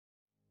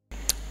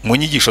mu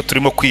nyigisho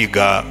turimo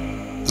kwiga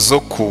zo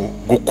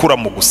gukura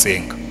mu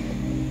gusenga.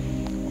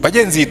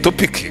 Bagenzi, iyi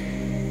topic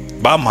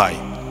bampaye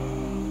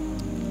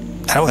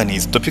ntabwo ni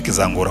izi topic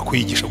zangora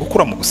kuyigisha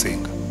gukura mu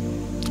gusenga,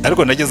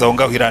 ariko nageze aho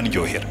ngaho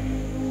irandyohera.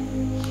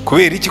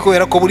 Kubera iki?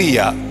 Kubera ko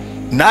buriya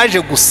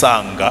naje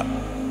gusanga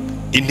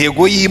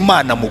intego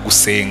y'Imana mu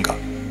gusenga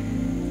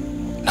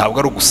ntabwo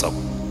ari ugusaba,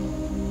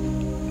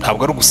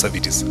 ntabwo ari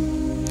ugusabiriza.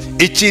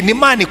 Ikintu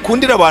Imana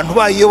ikundira abantu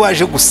bayo iyo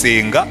baje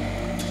gusenga,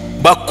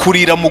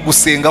 bakurira mu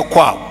gusenga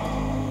kwabo.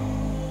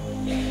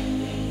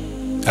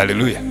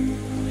 Haleluya.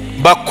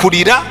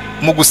 Bakurira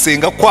mu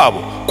gusenga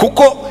kwabo,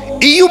 kuko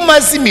iyo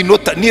umaze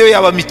iminota niyo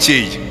yaba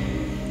mikeya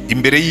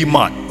imbere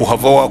y'Imana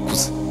uhava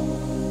wakuze.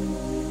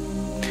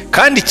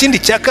 Kandi ikindi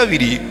cya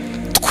kabiri,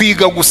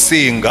 twiga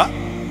gusenga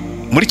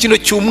muri kino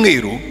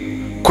cyumweru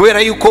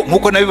kubera yuko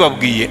nkuko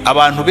nabibabwiye,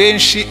 abantu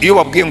benshi iyo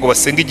babwiye ngo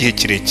basenga igihe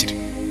kirekire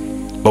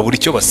babura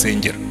icyo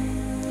basengera.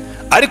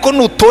 Ariko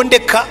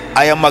nutondeka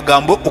aya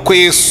magambo uko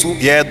Yesu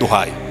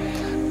yayaduhaye,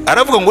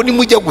 aravuga ngo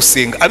nimujya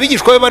gusenga,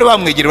 abigishwa be bari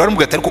bamwegereye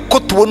baramubwira ati, ariko ko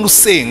tubona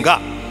usenga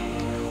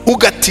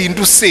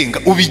ugatinda usenga,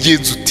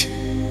 ubigenza uti?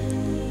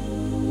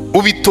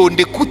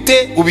 Ubitonde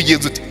kute?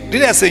 Ubigenza uti?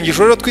 Ririya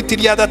sengesho rero twita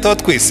irya Data wa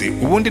twese,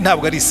 ubundi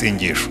ntabwo ari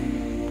isengesho,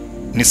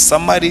 ni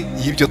samari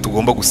y'ibyo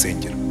tugomba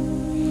gusengera.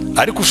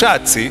 Ariko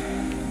ushatse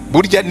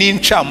burya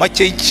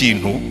n'incamake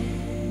y'ikintu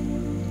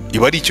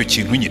iba ari icyo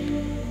kintu nyine.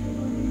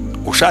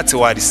 Ushatse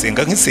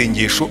warisenga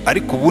nk'isengesho,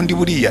 ariko ubundi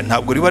buriya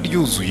ntabwo riba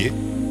ryuzuye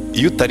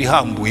iyo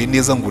utarihambuye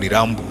neza ngo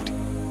urirambure.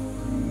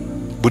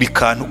 Buri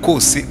kantu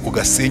kose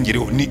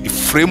ugasengereho, ni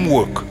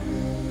framework,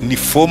 ni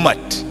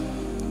format,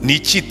 ni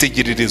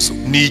icyitegererezo,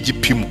 ni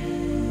igipimo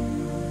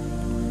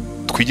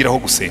twigiraho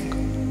gusenga.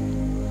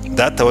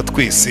 Data wa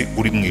twese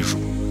uri mu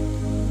ijuru,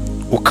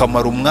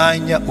 ukamara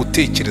umwanya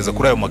utekereza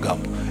kuri ayo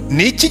magambo.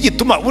 Ni iki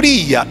gituma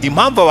buriya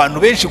impamvu abantu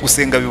benshi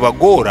gusenga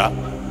bibagora?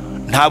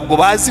 Ntabwo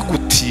bazi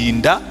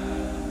gutinda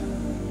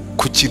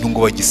ku kintu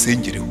ngo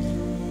bagisengereho.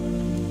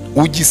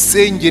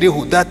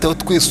 Ugisengereho, Data wa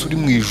twese uri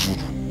mu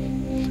ijuru,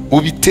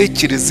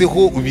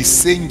 ubitekerezeho,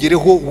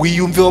 ubisengereho,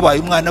 wiyumve wabaye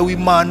umwana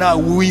w'Imana,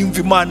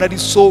 wiyumve Imana ari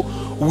so,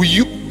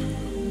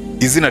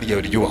 izina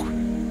ryawe ryubahwe.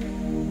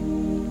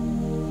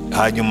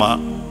 Hanyuma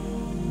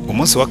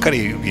umunsi wa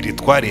kabiri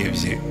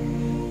twarebye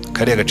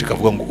kariya gace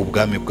kavuga ngo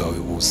ubwami bwawe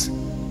buze.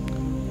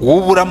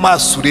 Wubura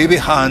amaso urebe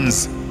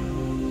hanze,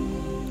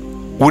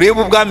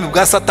 urebe ubwami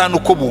bwa Satani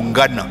uko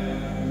bungana,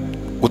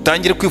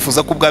 utangire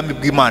kwifuza ko ubwami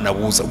bw'Imana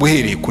buza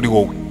buhereye kuri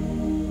wowe.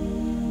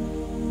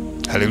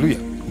 Haleluya.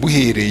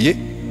 Buhereye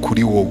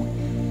kuri wowe.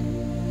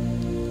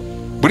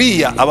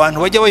 Buriya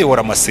abantu bajya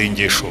bayobora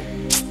amasengesho,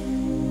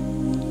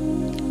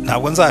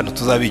 ntabwo nzahano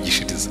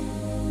tuzabigishiriza,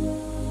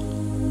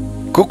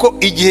 kuko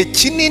igihe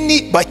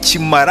kinini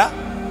bakimara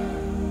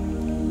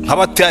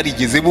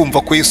nk'abatarigeze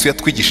bumva ko Yesu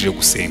yatwigishije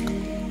gusenga.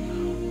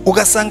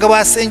 Ugasanga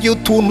basengeye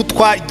utuntu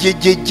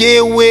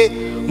twagegegewe,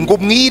 ngo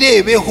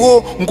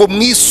mwirebeho, ngo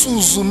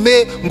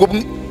mwisuzume, ngo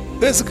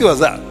wese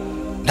kwibaza,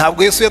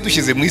 ntabwo Yesu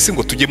yadushyize mu isi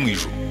ngo tujye mu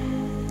ijuru.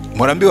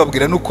 Murambi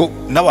babwira nuko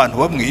n'abantu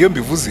bamwe iyo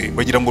mbivuze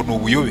bagira ngo ni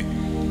ubuyobe.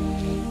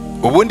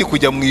 Ubundi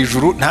kujya mu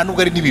ijuru nta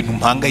nubwo ari n'ibintu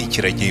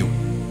mpangayikira jewe,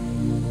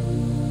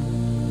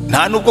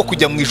 nta nubwo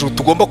kujya mu ijuru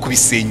tugomba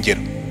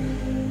kubisengera.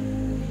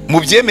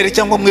 Mubyemere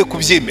cyangwa mwe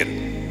kubyemera,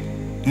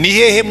 ni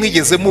hehe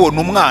mwigeze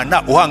mubona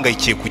umwana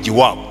uhangayikiye kujya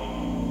iwabo?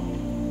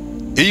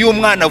 Iyo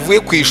umwana avuye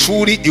ku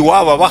ishuri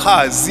iwabo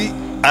abahazi,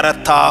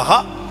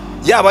 arataha,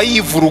 yaba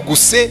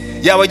yivuruguse,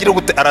 yaba agira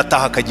gute,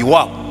 arataha akajya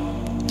iwabo.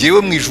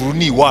 Jewe mu ijuru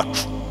ni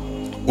iwacu.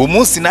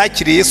 Umunsi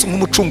nakiriye Yesu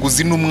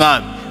nk'umucunguzi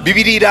n'umwami,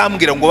 Bibiliya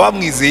irambwira ngo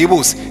bamwizeye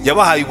bose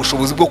yabahaye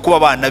ubushobozi bwo kuba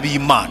abana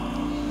b'Imana.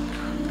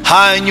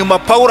 Hanyuma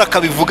Pawulo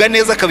akabivuga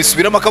neza,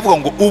 akabisubiramo akavuga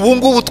ngo ubu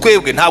ngubu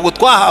twebwe ntabwo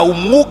twahawe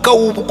umwuka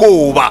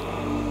w'ubwoba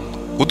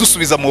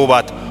udusubiza mu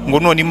bubata, ngo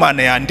none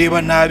Imana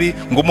yandeba nabi,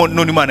 ngo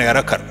none Imana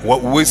yarakara.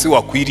 Wese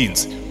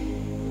wakwirinze.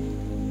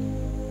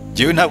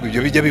 Jewe ntabwo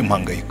ibyo bijya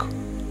bimpangayika,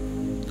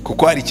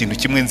 kuko hari ikintu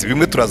kimwe nzi,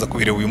 bimwe turaza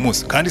kubireba uyu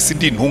munsi, kandi si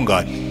ndi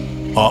intungane.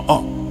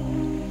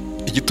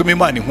 Igituma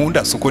Imana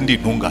inkunda suko ndi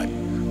intungane.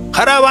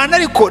 Hari abantu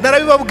ariko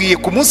narabibabwiye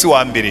ku munsi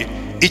wa mbere,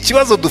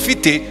 ikibazo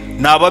dufite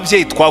ni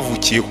ababyeyi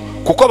twavukiyeho,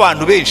 kuko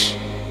abantu benshi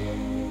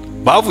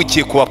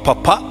bavukiye ku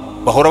bapapa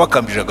bahora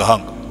bakambije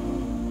agahanga.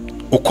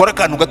 Ukora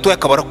akantu gatoya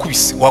akaba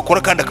arakubise,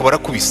 wakora kandi akaba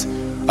arakubise,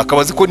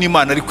 akabazi ko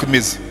n'Imana ariko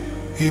imeze.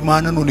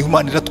 Imana none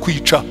Imana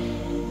iratwica,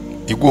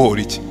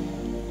 iguhora iki?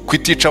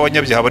 Kwitica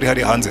abanyabyaha bari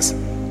hari hanze se?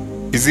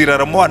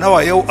 Izirara mu bana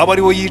bayo aba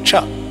ari wo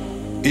yica,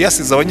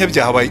 iyasize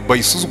abanyabyaha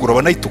bayisuzugura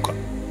banayituka.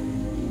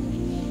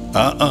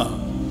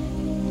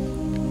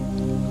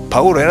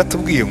 Pawulo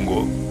yaratubwiye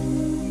ngo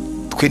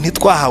twe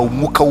ntitwahawe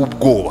umwuka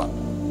w'ubwoba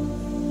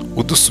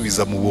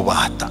udusubiza mu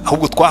bubata,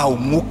 ahubwo twahawe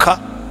umwuka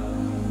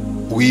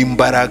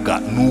w'imbaraga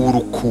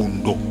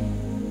n'urukundo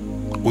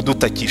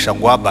udutakisha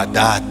ngo aba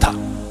Data.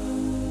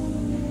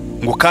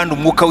 Ngo kandi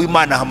umwuka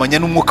w'Imana hamanya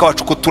n'umwuka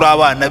wacu ko turi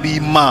abana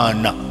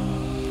b'Imana.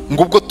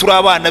 Ngo ubwo turi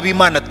abana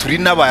b'Imana turi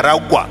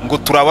n'abaragwa, ngo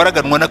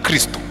turabaraganwa na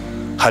Kristo.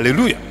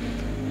 Haleluya.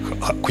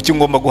 Kuki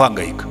ngomba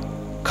guhangayika?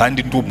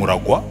 Kandi ndi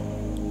umuragwa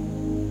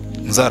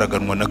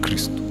nzaraganwa na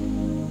Kristo.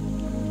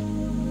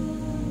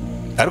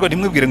 Ariko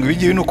nimwibwire ngo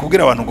ibingibi ni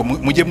ukubwira abantu ngo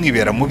mujye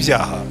mwibera mu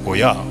byaha.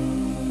 Oya,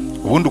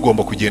 ubundi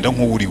ugomba kugenda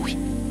nk'uwuriwe,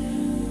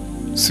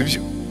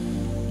 sibyo?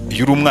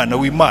 Iyo uri umwana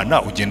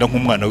w'Imana ugenda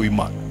nk'umwana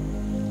w'Imana.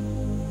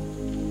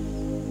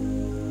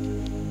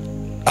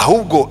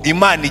 Ahubwo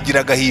Imana igira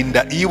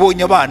agahinda iyo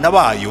ibonye abana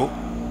bayo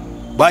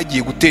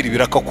bagiye gutera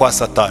ibiraka kwa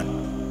Satani.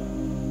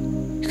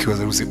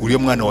 Ikibazo ruzi, uriya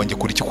mwana wanjye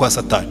kuri iki kwa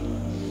Satani?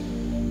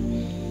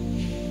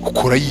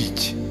 Ukora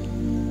yiki?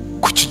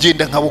 Kuki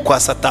ugenda nk'abo kwa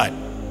Satani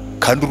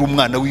kandi uri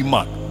umwana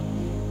w'Imana?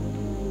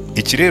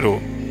 Iki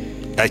rero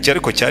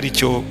ariko cyari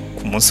cyo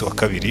ku munsi wa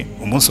kabiri.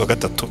 Umunsi wa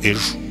gatatu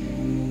ejo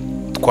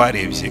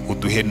twarebye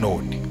uduhe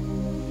none.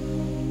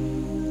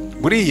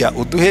 Buriya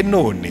uduhe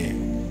none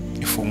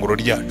ifunguro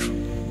ryacu,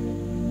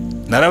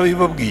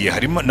 narabibabwiye,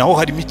 naho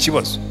harimo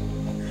ikibazo.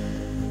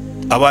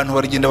 Abantu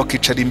baragenda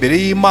bakicara imbere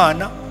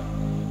y'Imana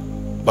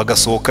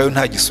bagasohokayo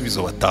nta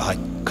gisubizo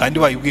batahanye, kandi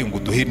bayibwiye ngo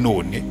uduhe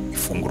none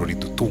ifunguro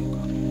ridutunga,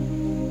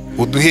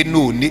 uduhe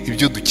none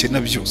ibyo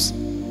dukena byose.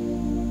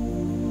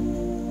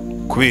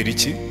 Kubera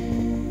iki?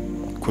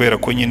 Kubera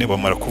ko nyine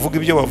bamara kuvuga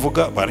ibyo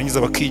bavuga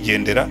barangiza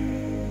bakigendera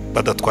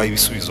badatwaye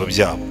ibisubizo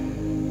byabo.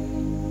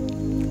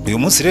 Uyu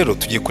munsi rero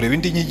tugiye kureba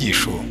indi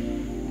nyigisho,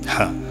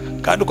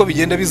 kandi uko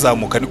bigenda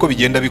bizamuka niko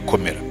bigenda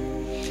bikomera.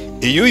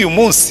 Iyo uyu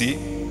munsi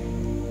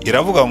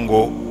iravuga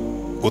ngo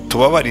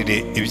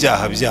utubabarire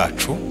ibyaha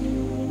byacu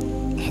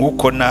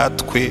nk'uko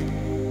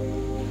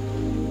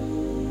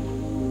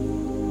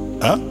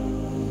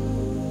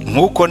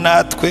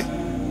natwe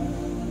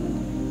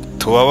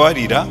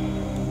tubabarira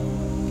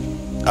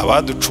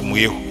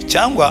abaducumuyeho,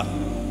 cyangwa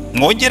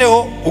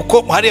mwongereho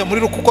uko hariya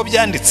muri uko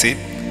byanditse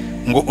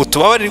ngo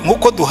utubabarire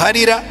nk'uko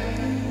duharira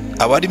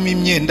abarimo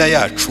imyenda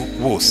yacu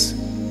bose.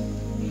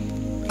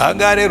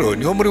 Aha rero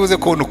niho muri buze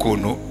kubona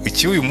ukuntu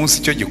iki uyu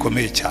munsi cyo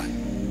gikomeye cyane.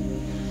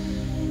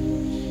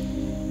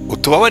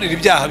 Utubabarira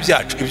ibyaha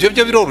byacu, ibyo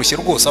byo biroroshye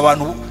rwose.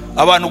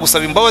 Abantu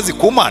gusaba imbabazi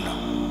ku Mana,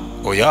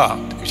 oya,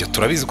 ibyo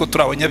turabizi ko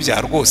turi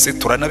abanyabyaha rwose,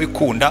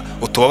 turanabikunda.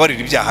 Utubabarira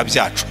ibyaha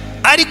byacu,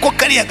 ariko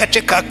kariya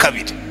gace ka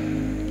kabiri,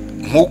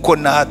 nk'uko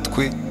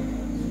natwe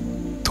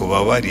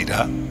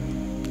tubabarira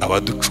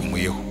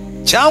abaducumuyeho,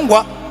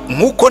 cyangwa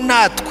nk'uko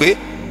natwe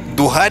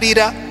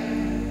duharira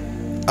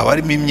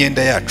abarimo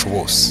imyenda yacu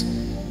bose.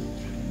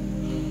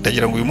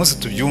 Ndagira ngo uyu munsi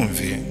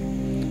tubyumve.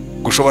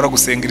 Gushobora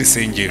gusenga iri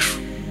sengesho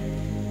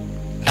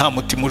nta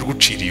mutima uje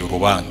guciriye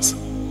urubanza.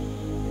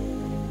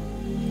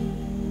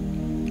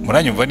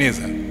 Muranyumva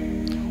neza?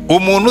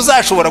 Umuntu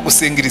uzashobora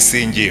gusenga iri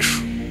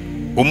sengesho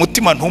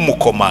umutima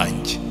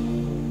ntumukomange,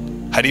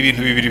 hari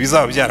ibintu bibiri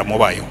bizaba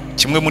byaramubayeho.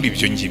 Kimwe muri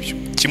ibyo ngibyo,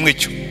 kimwe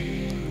cyo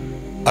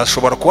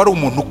ashobora kuba ari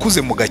umuntu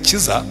ukuze mu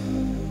gakiza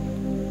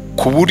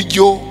ku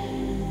buryo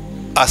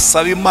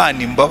asaba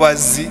Imana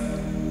imbabazi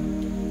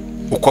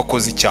uko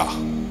akoze icyaha,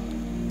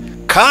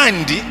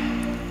 kandi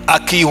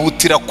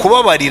akihutira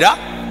kubabarira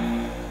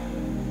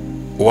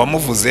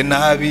uwamuvuze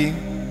nabi,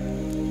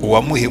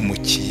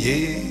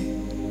 uwamuhemukiye,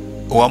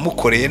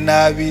 uwamukoreye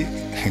nabi.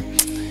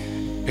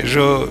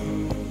 Ejo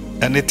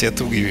Annette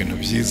yatubwiye ibintu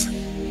byiza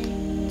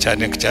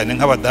cyane cyane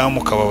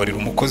nk'abadamu, ukababarira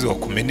umukozi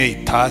wakumeneye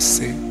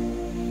itase,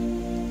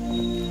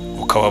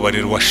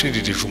 ukababarira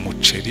uwashiririje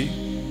umuceri,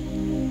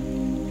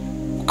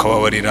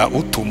 ukababarira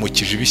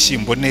utumukije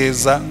ibishyimbo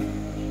neza,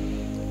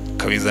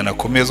 ukabizana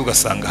ku meza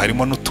ugasanga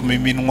harimo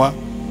n'utumiminwa.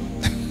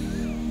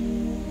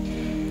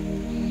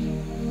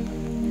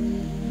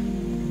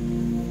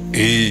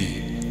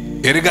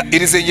 Erega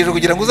iri sengesho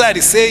kugira ngo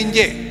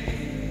uzarisenge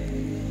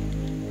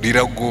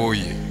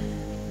riragoye.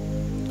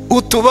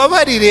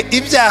 Utubabarire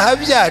ibyaha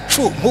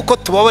byacu nk'uko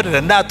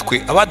tubabarira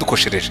natwe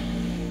abadukoshereje.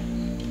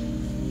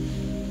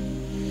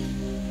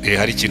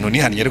 Hari ikintu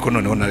nihannye ariko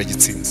noneho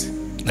naragitsinze.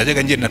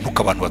 Najyaga ngenda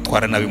ntuka abantu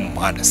batwara nabi mu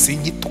muhanda,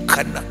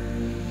 sinyitukana.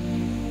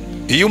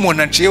 Iyo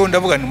umuntu anciyeho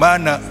ndavuga nti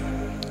Mana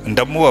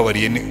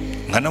ndamubabariye,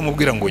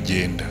 nkanamubwira ngo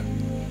genda,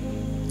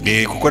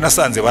 kuko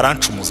nasanze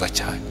barancumuza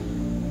cyane.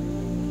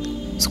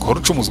 Sikora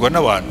ucumuzwa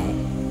n'abantu.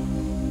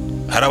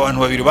 Hari abantu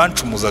babiri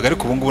bancumuzaga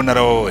ariko ubu ngubu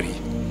narababariye.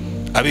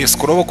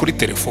 Abesikoro bo kuri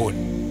telefone.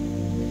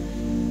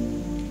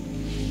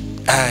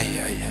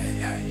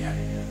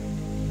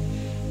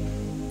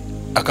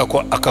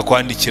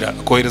 Akakwandikira,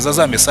 kohereza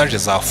za message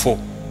za fo.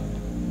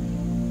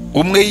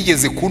 Umwe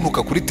yigeze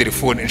kuntuka kuri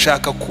telefone,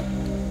 nshaka ko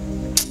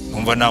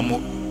umva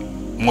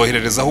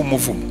namwohererezaho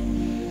umuvumo.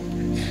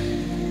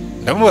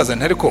 Ndamubaza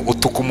nti ariko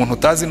utuka umuntu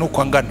utazi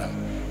nuko angana?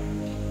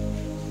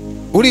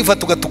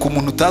 Urifata ugatuka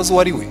umuntu utazi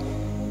uwo ari we?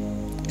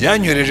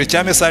 Yanyohereje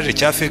cya message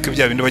cya fake,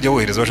 bya bindi bajya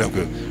bohereza bashaka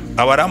ko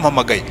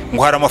abarampamagaye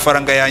ngo hari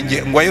amafaranga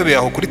yanjye ngo ayobeye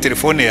aho kuri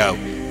telefone yawe,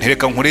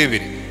 ntereka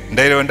nkurebere.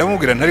 Ndareba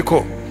ndamubwira nti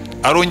ariko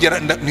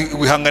arongera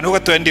wihanganeho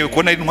gatoya ndebe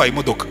ko nari ntwaye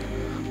imodoka,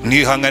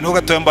 nihanganeho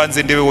gatoya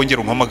mbanze ndebe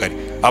wongera umpamagare.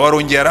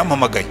 Abarongera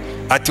yarampamagaye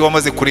ati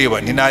wamaze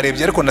kureba?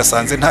 Ninarebye ariko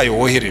nasanze ntayo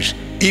wohereje.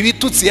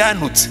 Ibitutsi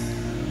yantutse.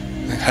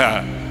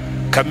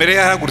 Kamera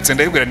yahagurutse,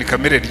 ndayibwira ni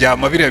kamera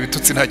ryama, biriya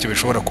bitutsi ntacyo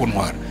bishobora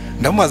kuntwara.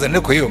 Ndamubaza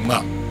niko yewe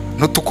mwa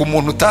ntutuka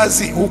umuntu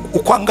utazi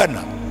uko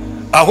angana,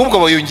 ahubwo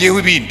bayongeyeho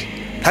ibindi.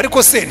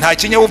 ariko se nta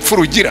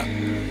kinyabupfura ugira,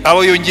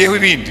 aba yongeyeho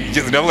ibindi.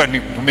 Igeze ndavuga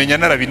nti umenya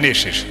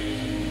narabinesheje.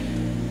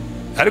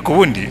 Ariko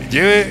ubundi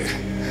jewe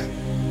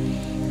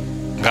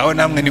ngaho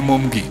namwe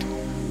nimumbwire,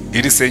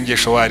 iri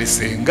sengesho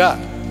warisenga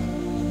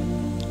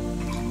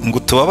ngo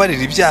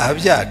tubabarire ibyaha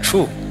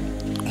byacu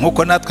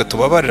nkuko natwe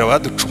tubabarira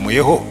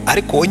abaducumuyeho,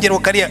 ariko wongera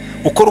ukariya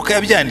ukora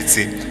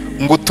yabyanditse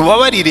ngo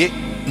tubabarire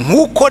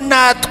nkuko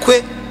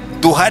natwe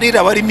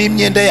duharira barimo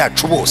imyenda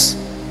yacu bose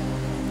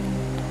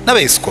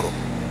n'abesikoro.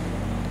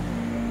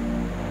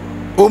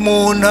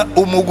 Umuntu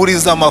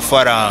umuguriza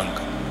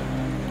amafaranga,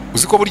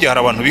 uzi ko burya hari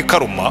abantu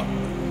bikaruma,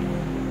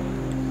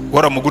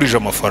 waramugurije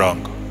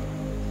amafaranga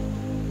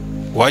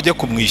wajya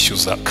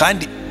kumwishyuza,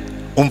 kandi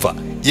umva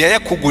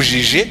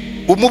yayakugujije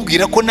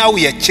umubwira ko nawe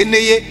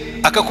uyakeneye,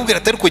 akakubwira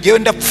atari ko jewe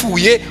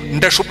ndapfuye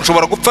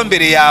ndashobora gupfa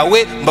mbere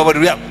yawe,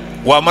 mbabarira.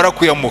 Wamara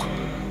kuyamuha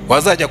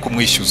wazajya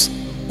kumwishyuza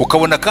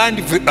ukabona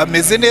kandi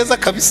ameze neza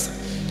kabisa,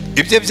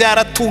 ibyo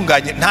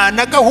byaratunganye, nta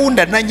na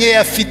gahunda na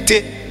nkeya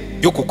afite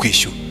yo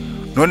kukwishyura.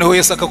 Noneho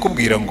Yesu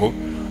akakubwira ngo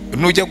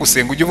nujya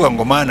gusenga ujye uvuga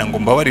ngo Mana ngo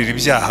mbabarire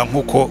ibyaha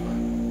nkuko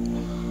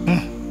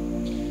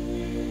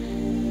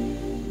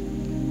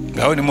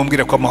ngaho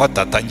nimumbwire ko amahoro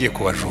atatangiye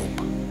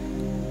kubajumba.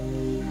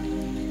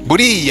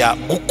 Buriya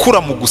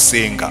gukura mu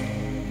gusenga,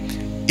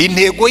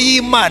 intego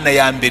y'Imana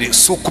ya mbere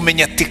si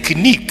ukumenya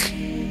tekinike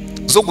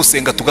zo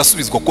gusenga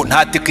tugasubizwa, ko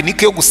nta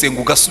tekinike yo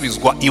gusenga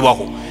ugasubizwa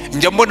ibaho.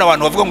 Njya mbona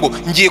abantu bavuga ngo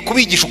ngiye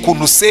kubigisha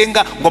ukuntu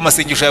usenga ngo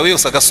amasengesho yawe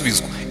yose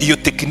agasubizwa. Iyo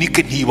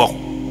tekinike ntibaho,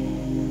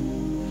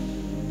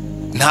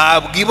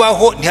 ntabwo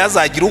ibaho,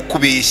 ntihazagire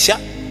ukubeshya.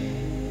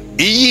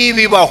 Iyo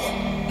ibibaho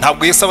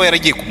ntabwo Yesu aba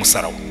yaragiye ku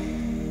musaraba.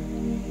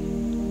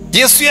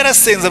 Yesu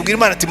yarasenze abwira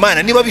Imana ati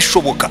Mana niba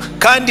bishoboka,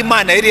 kandi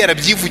Imana yari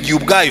yarabyivugiye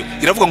ubwayo,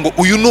 iravuga ngo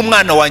uyu ni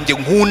umwana wanjye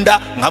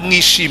nkunda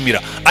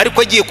nkamwishimira.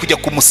 Ariko agiye kujya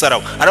ku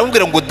musaraba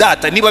aramubwira ngo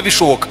Data niba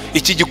bishoboka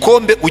iki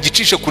gikombe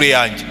ugicishe kure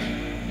yanjye.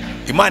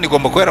 Imana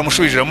igomba kuba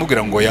yaramushubije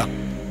aramubwira ngo ya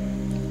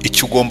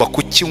icyo ugomba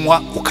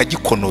kukinywa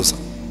ukagikonoza.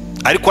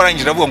 Ariko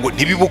arangije avuga ngo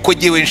ntibibe uko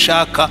jyewe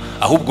nshaka,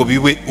 ahubwo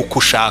bibe uko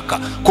ushaka.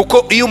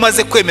 Kuko iyo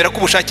umaze kwemera ko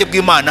ubushake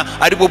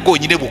bw'Imana ari bwo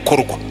bwonyine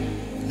bukorwa,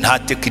 nta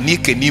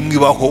tekinike n'imwe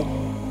ibaho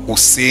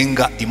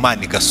usenga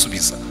Imana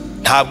igasubiza.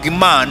 Ntabwo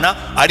Imana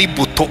ari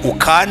buto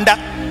ukanda,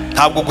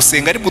 ntabwo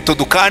gusenga ari buto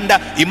dukanda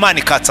Imana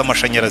ikatsa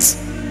amashanyarazi.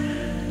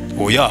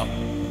 Oya,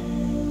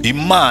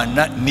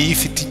 Imana niyo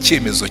ifite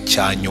icyemezo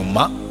cya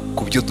nyuma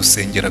ku byo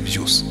dusengera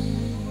byose.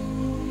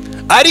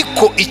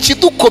 Ariko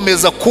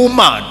ikidukomeza ku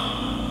Mana,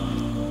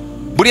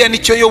 buriya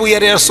nicyo Yobu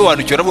yari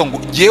yarasobanukiwe, aravuga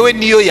ngo jyewe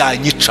niyo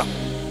yanyica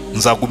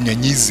nzagumya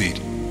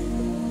nyizere,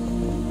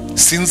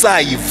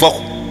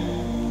 sinzayivaho.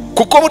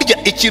 Kuko burya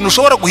ikintu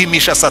ushobora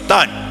guhimisha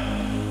Satani,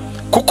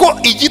 kuko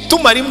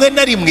igituma rimwe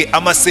na rimwe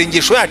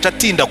amasengesho yacu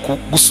atinda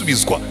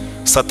gusubizwa,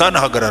 Satani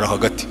ahagarara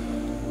hagati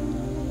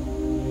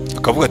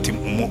akavuga ati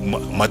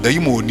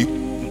madayimoni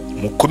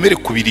mukomere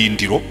ku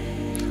birindiro.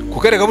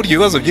 Kuko erega burya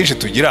ibibazo byinshi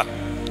tugira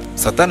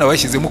Satani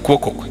abashyizemo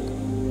ukuboko kwe.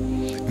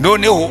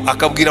 Noneho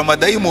akabwira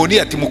amadayimoni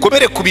ati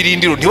mukomere ku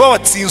birindiro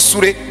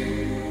ntibabatsinsure.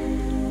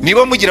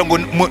 Niba mugira ngo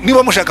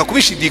niba mushaka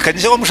kubishidikanya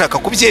cyangwa mushaka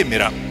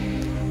kubyemera,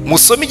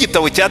 musome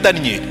igitabo cya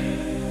Daniel.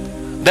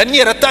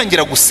 Daniel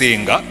atangira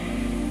gusenga,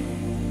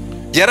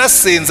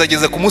 yarasenze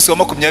ageze ku munsi wa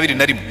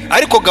 21,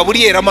 ariko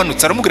Gaburiyeli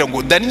amanutse aramubwira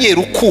ngo Daniel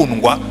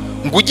ukundwa,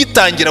 ngo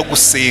ugitangira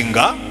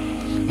gusenga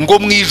ngo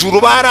mu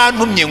ijuru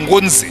barantumye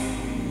ngo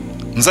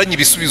nzanye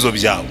ibisubizo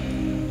byawe,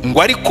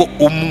 ngo ariko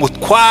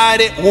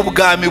umutware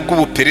w'ubwami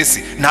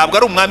bw'ubuperesi, ntabwo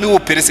ari umwami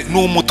w'ubuperesi,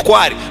 ni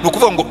umutware. Ni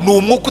ukuvuga ngo ni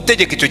umwuka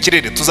utegeka icyo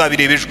kirere,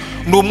 tuzabireba ejo.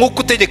 Ni umwuka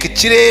utegeka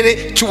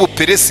ikirere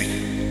cy'ubuperesi,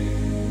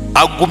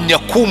 agumya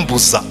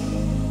kumbuza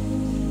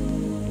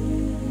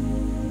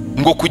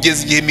ngo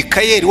kugeza igihe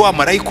Mikayeli wa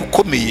marayika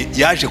ukomeye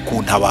yaje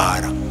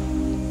kuntabara.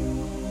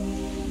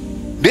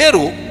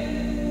 Rero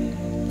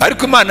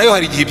ariko Imana yo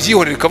hari igihe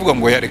ibyihorera ikavuga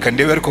ngo yareka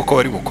ndebe ariko ko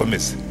bari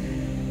bukomeze,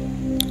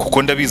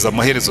 kuko ndabiza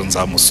amaherezo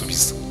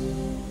nzamusubiza.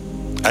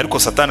 Ariko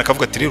Satani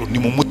akavuga ati rero ni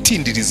mu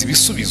mutindiriza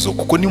ibisubizo,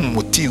 kuko ni mu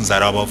mutinza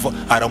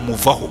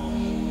aramuvaho,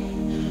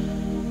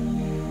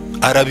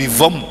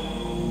 arabivamo.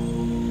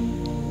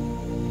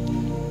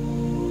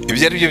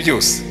 Ibyo ari byo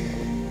byose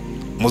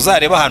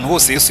muzareba ahantu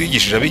hose Yesu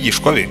yigishije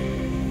abigishwa be.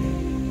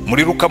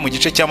 Muri Luka mu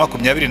gice cya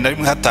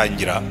 21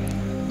 hatangira,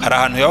 hari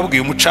ahantu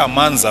yababwiye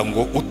umucamanza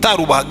ngo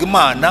utarubahaga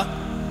Imana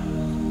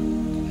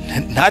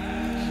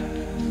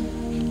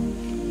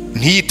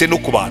ntiyite no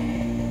ku bantu.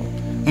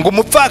 Ngo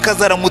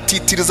umupfakazi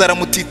aramutitiriza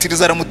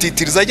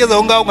ageze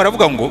aho ngaho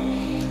aravuga ngo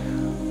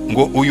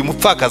uyu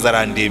mupfakazi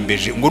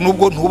arandembeje, ngo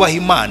nubwo ntubaha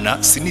Imana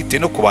sinite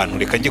no ku bantu,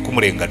 reka njye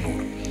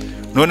kumurenganura.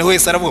 Noneho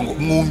Yesu aravuga ngo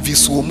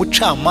mwumvise uwo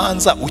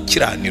mucamanza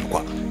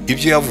ukiranirwa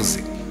ibyo yavuze,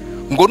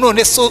 ngo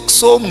none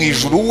so mu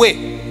ijuru we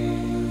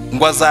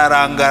ngo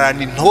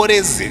azarangarana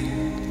intore ze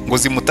ngo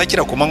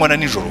zimutakira ku manywa na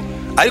nijoro.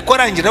 Ariko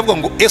arangira avuga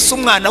ngo ese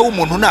umwana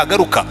w'umuntu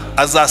nagaruka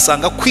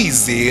azasanga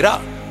kwizera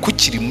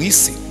kukiri mu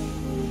isi?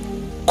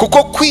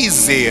 Kuko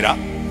kwizera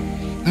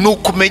ni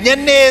ukumenya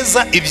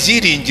neza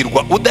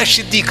ibyiringirwa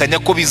udashidikanya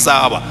ko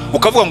bizaba,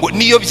 ukavuga ngo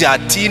niyo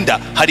byatinda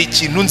hari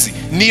ikintu nzi,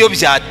 niyo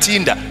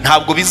byatinda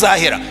ntabwo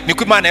bizahera.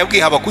 Niko Imana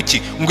yabwiye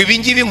Habakuki ngo ibi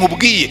ngibi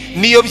nkubwiye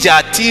niyo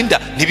byatinda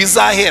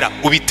ntibizahera,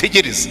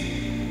 ubitegereze.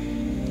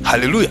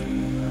 Haleluya.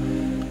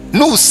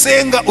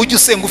 Nusenga ujye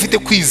usenga ufite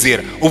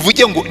kwizera,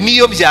 uvuge ngo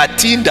niyo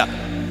byatinda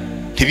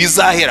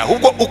ntibizahera,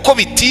 ahubwo uko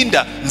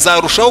bitinda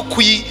nzarushaho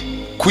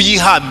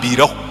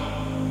kuyihambiraho.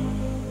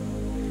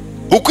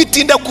 Uko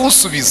itinda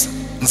kunsubiza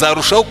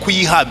nzarushaho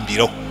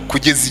kuyihambiraho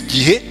kugeza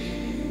igihe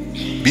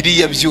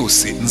biriya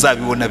byose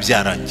nzabibona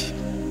byarangiye.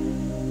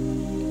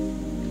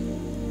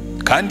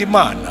 Kandi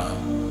Imana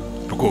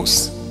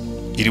rwose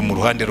iri mu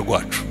ruhande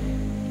rwacu.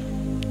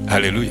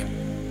 Haleluya.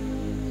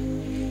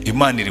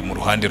 Imana iri mu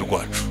ruhande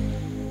rwacu,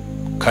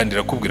 kandi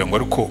irakubwira ngo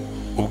ariko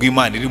ubwo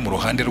Imana iri mu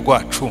ruhande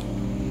rwacu,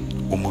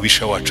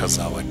 umubisha wacu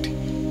azaba nde?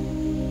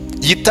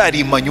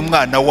 Yitarimanye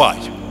umwana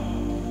wayo.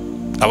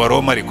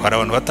 Abaroma ariko hari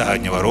abantu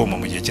batahanye Abaroma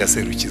mu gihe cya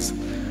Serukiza.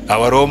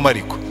 Abaroma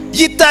ariko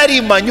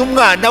yitarimanye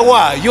umwana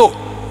wayo,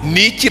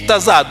 niki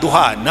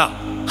itazaduhana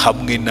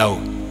hamwe nawe?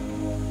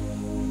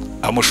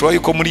 Amushoboye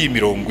ko muri iyi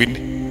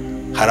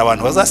 40 hari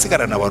abantu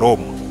bazasigarana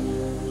Abaroma.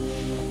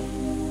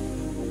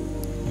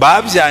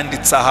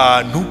 Babyanditse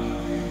ahantu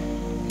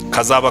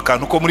kazaba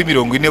akantu ko muri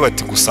 40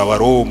 bati gusa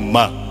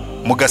Abaroma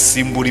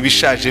mugasimbura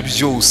ibishaje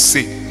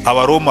byose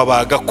Abaroma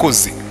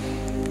bagakoze.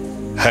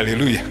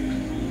 Haleluya.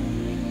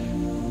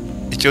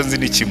 Icyo nzi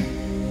ni kimwe,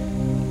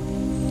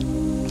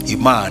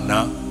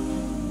 Imana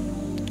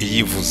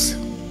iyivuze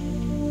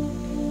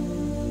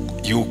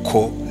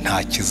yuko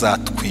nta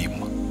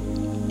kizatwima.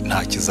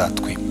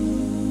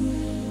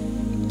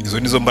 Izo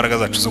nizo mbaraga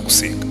zacu zo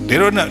gusenga.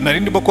 Rero nari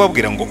ndimo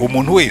kubabwira ngo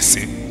umuntu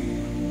wese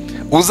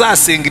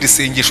uzasenga iri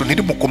sengesho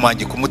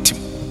ntirimukumange ku mutima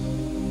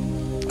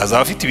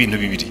azaba afite ibintu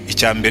bibiri.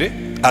 Icya mbere,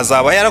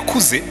 azaba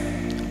yarakuze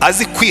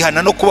azi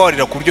kwihana no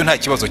kubabarira ku buryo nta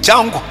kibazo,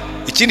 cyangwa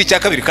ikindi cya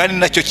kabiri kandi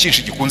nacyo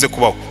cyinshi gikunze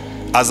kubaho,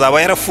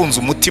 azaba yarafunze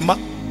umutima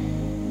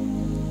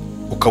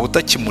ukaba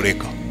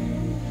utakimurega.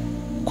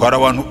 Ko hari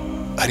abantu,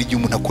 hari igihe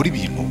umuntu akora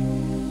ibintu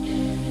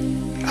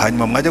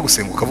hanyuma mwajya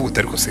gusenga ukavuga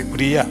utari ko se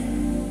kuriya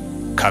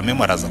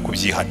kameme araza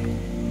kubyihana,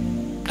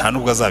 nta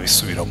nubwo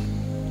azabisubiramo,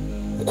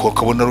 uko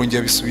ukabona arongera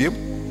abisubiyemo,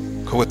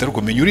 ukavuga atari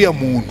kumenya uriya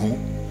muntu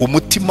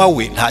umutima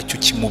we ntacyo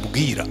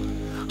kimubwira.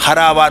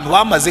 Hari abantu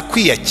bamaze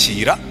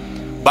kwiyakira,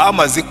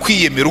 bamaze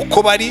kwiyemera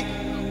uko bari,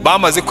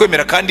 bamaze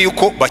kwemera kandi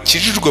yuko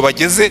bakijijwe,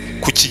 bageze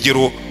ku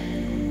kigero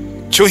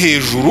cyo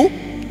hejuru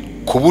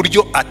ku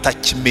buryo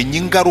atakimenya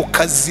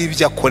ingaruka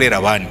z'ibyo akorera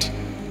abandi.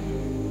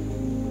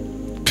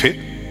 Pe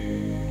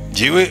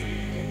jewe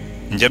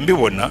njya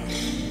mbibona,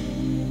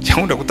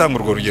 cyangwa gutanga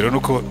urwo rugero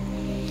nuko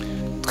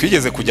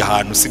twigeze kujya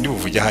ahantu, sindi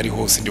buvuge hari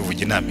hose, ndi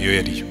buvuge inama iyo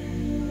yariyo,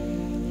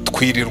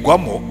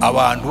 twirirwamo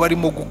abantu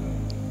barimo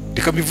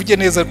reka bivuge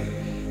neza,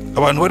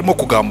 abantu barimo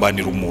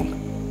kugambanira umuntu.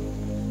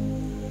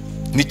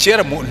 Ni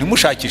kera,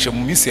 ntimushakishe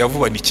mu minsi ya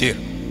vuba, ni kera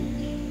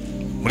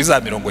muri za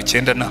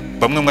 90 na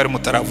bamwe mwari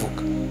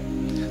mutaravuka.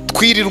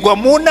 Twirirwa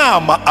mu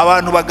nama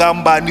abantu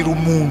bagambanira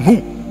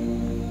umuntu,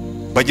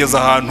 bageze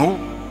ahantu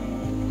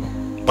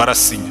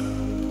barasinya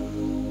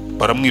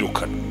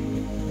baramwirukana.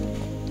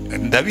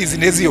 Ndabizi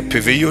neza iyo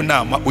PV iyo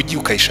nama ugiye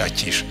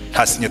ukayishakisha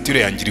nta signature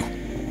yanjye iriho,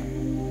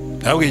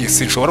 nawe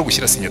sinshobora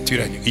gushyira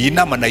signature yanjye. Iyi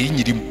nama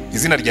nayinyirimo,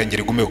 izina ryanjye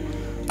rigumeho,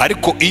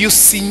 ariko iyo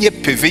usinye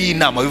PV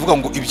y'inama bivuga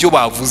ngo ibyo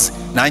bavuze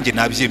nanjye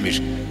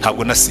nabyemeje,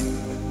 ntabwo nasinye.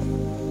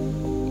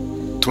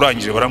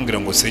 Turangije barambwira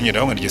ngo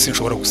senyera, aho ngiye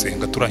sinshobora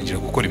gusenga turangije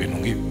gukora ibintu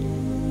nk'ibi.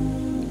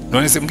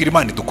 None se mbwira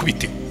Imana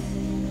idukubite,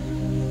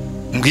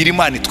 mbwira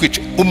Imana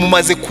itwice?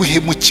 Umumaze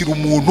kuhemukira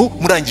umuntu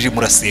murangije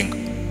murasenga,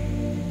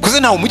 kuze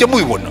nawe mujya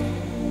mubibona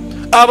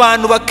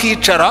abantu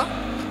bakicara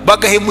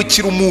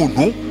bagahemukira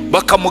umuntu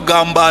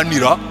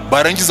bakamugambanira,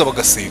 barangiza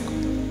bagasenga,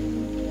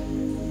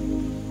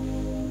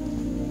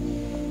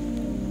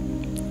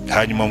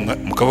 hanyuma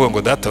mukavuga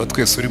ngo data wa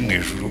twese uri mu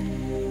ijuru,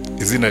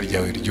 izina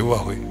ryawe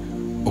ryubahwe,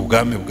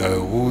 ubwami bwawe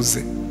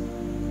buze,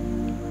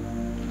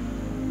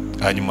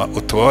 hanyuma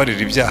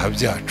utubabarire ibyaha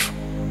byacu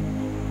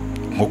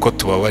nkuko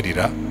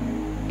tubabarira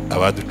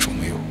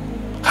abaducumuyeho.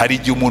 Hari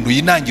igihe umuntu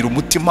yinangira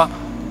umutima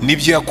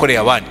n'ibyo yakoreye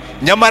abandi,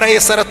 nyamara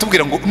Yesu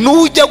aratubwira ngo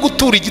nujya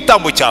gutura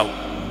igitambo cyawe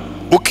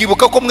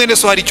ukibuka ko mwene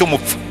so hari icyo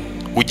mupfa,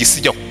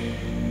 ugisijyaho,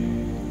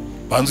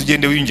 banza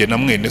ugende winjye na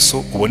mwene so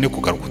ubone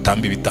kugaruka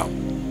utamba ibitambo.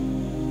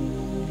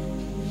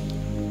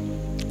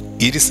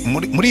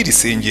 Muri iri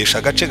sengesho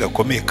agace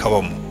gakomeye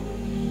kabamo,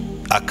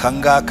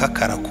 akangaka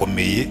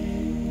karakomeye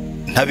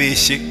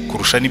ntabeshye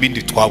kurusha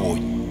n'ibindi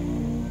twabonye,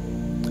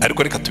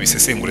 ariko reka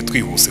tubisesengure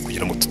twihuse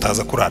kugira ngo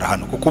tutaza kurara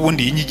hano, kuko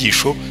ubundi iyi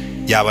nyigisho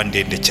yaba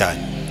ndende cyane.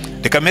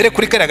 Reka mere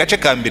kuri kare agace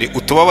ka mbere,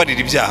 utubabarira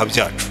ibyaha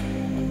byacu.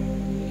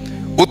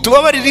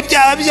 Utubabarira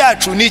ibyaha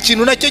byacu ni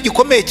ikintu nacyo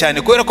gikomeye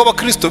cyane, kubera ko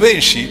abakristo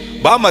benshi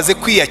bamaze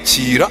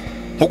kwiyakira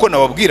nkuko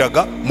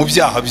nababwiraga mu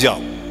byaha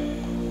byabo,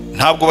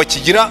 ntabwo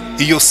bakigira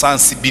iyo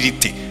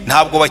sensibility,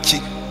 ntabwo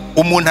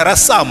umuntu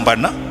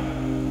arasambana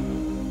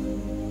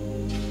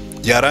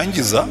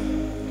yarangiza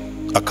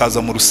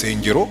akaza mu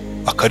rusengero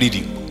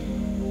akaririmba,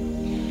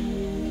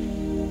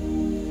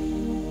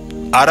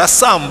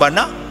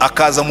 arasambana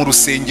akaza mu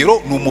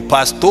rusengero, ni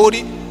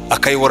umupastori,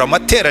 akayobora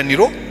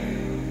amateraniro,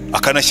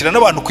 akanashyira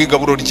n'abantu ku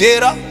igaburo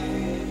ryera,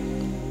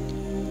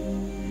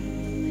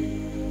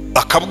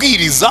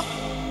 akabwiriza.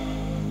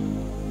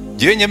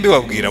 Ngewe njya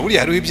mbibabwira, buriya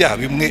hariho ibyaha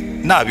bimwe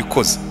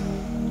nabikoze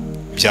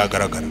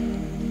byagaragara.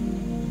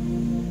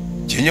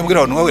 Ngewe njya mbwira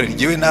abantu bawe,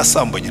 ngewe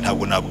nasambanye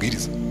ntabwo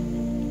nabwiriza,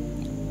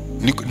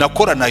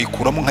 nakora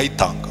nayikuramo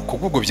nkayitanga,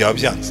 kuko ubwo byaba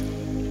byanze.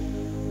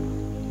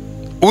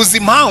 Uzi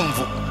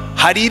impamvu?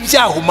 Hari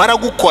ibyaha umara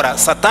gukora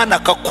Satani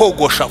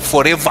akakogosha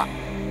forever.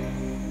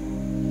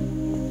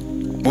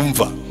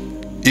 Umva,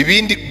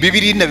 ibindi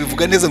Bibiliya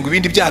inabivuga neza ngo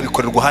ibindi byaha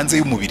bikorerwa hanze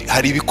y'umubiri,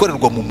 hari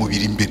ibikorerwa mu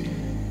mubiri imbere.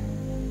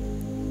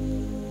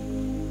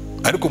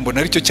 Ariko mbona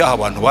aricyo cyaha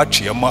abantu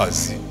baciye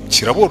amazi,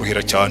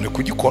 kiraborohera cyane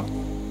kugikora,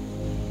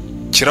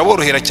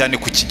 kiraborohera cyane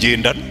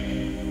kukigendana.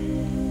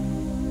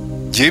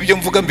 Ngewe ibyo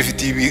mvuga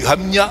mbifitiye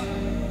ibihamya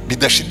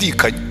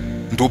bidashidikanya.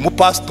 Ndi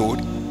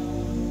umupastori,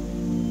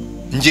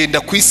 ngenda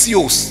ku isi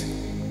yose.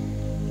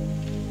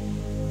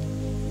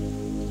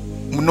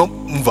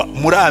 Mva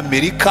muri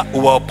Amerika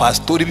ubu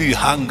abapastori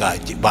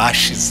b'ibihangange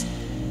bashize.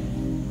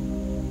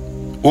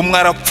 Umwe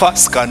arapfa,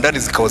 skandali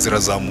zikaba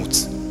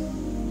zirazamutse,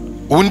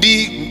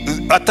 undi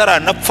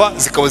ataranapfa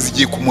zikaba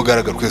zigiye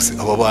kumugaragara. Twese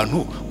aba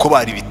bantu ko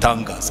bari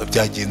bitangaza,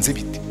 byagenze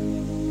bite?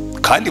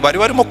 Kandi bari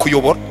barimo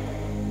kuyobora.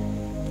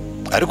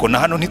 Ariko na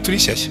hano ntituri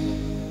shyashya,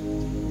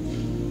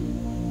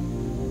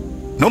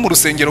 no mu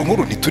rusengero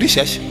nkuru ntituri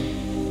shyashya.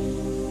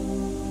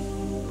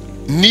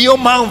 Niyo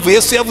mpamvu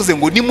Yesu yavuze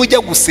ngo nimujya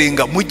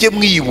gusenga mujye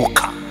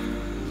mwibuka,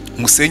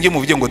 musenge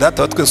muvuge ngo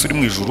Data wa twese uri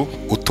mu ijuru,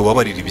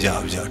 utubabarire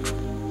ibyaha byacu.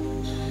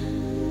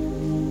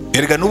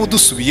 Erega n'ubu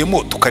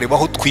dusubiyemo tukareba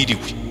aho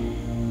twiriwe,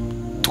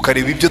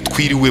 tukareba ibyo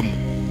twiriwemo,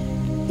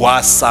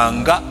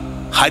 wasanga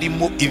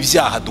harimo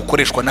ibyaha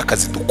dukoreshwa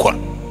n'akazi dukora.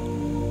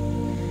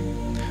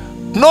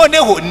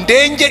 Noneho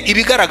ndenge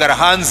ibigaragara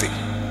hanze,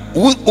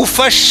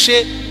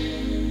 ufashe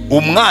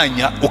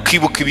umwanya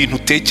ukibuka ibintu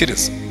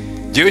utekereza.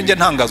 Ngewe njya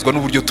ntangazwa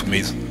n'uburyo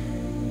tumeze.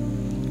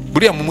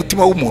 Buriya mu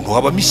mutima w'umuntu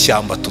habamo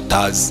ishyamba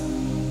tutazi.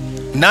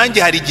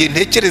 Nanjye hari igihe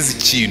ntekereza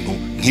ikintu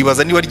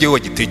nkibaza niba ryewe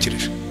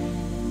wagitekereje,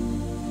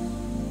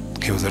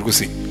 nkibaza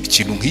rwose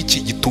ikintu nk'iki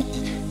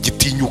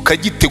gitinyuka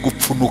gite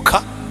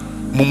gupfunuka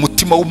mu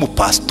mutima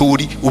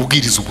w'umupastori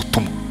ubwiriza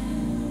ubutumwa.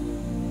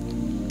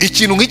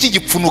 Ikintu nk'iki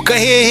gipfunuka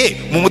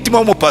hehe mu mutima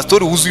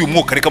w'umupastori wuzuye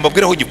umwuka? Reka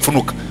mbabwire aho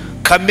gipfunuka.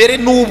 Kamere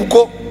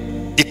nubwo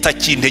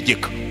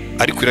itakintegeka,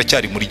 ariko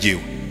iracyari muri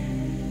jyewe,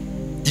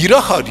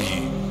 irahari.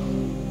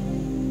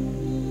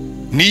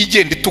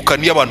 Nigenda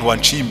itukana iyo abantu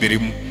banciye imbere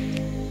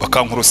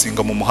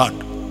bakankorosinga mu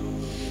muhanda,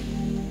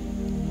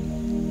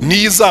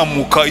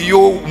 nizamuka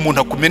iyo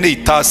umuntu akumeneye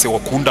itase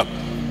wakunda.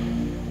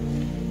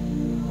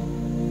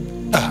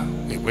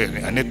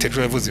 Anete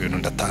ejo yavuze ibintu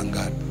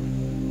ndatangara,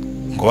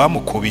 ngo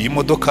bamukubiye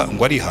imodoka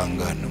ngo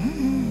arihangana.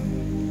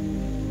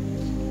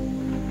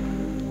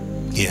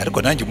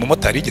 Ariko nanjye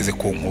umumotari yigeze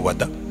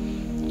kunkubada,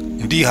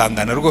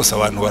 ndihangana rwose.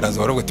 Abantu baraza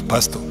baravuga ati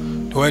pastor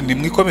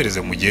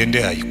nimwikomereze mugende,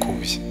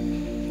 yayikubye.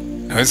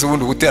 Nawese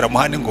ubundi gutera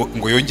amahane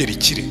ngo yongere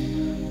ikire.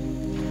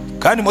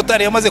 Kandi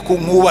motari yamaze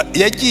kunkuba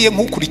yagiye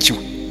nk'ukurikiwe,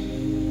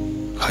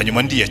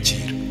 hanyuma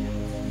ndiyakira.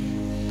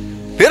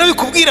 Rero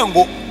bikubwira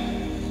ngo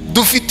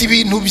dufite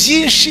ibintu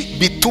byinshi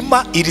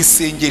bituma iri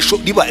sengesho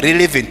riba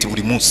relevant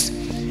buri munsi.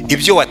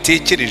 Ibyo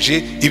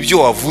watekereje, ibyo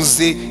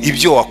wavuze,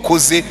 ibyo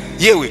wakoze,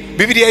 yewe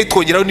Bibiliya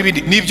itwongeraho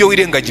n'ibindi n'ibyo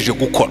wirengagije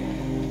gukora.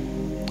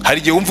 Hari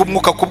igihe wumva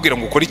umwuka akubwira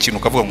ngo ukore ikintu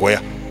ukavuga ngo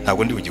oya,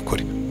 ntabwo ndi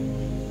bugikore.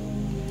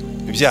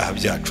 Ibyaha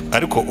byacu.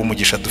 Ariko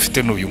umugisha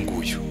dufite n'uyu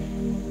nguyu.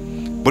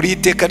 Buri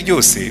iteka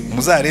ryose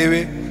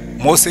muzarebe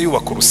Mose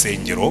yubaka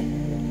urusengero,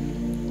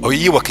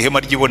 yubaka ihema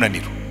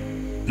ry'ibonaniro,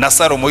 na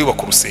Salomo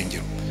yubaka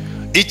urusengero.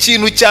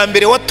 Ikintu cya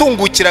mbere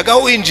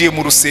watungukiragaho winjiye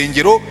mu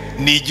rusengero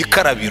ni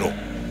igikarabiro.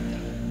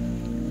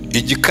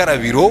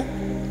 Igikarabiro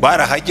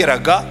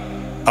barahageraga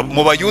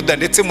mu Bayuda,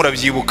 ndetse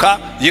murabyibuka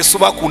Yesu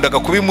bakundaga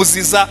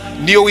kubimuziza.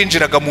 Niyo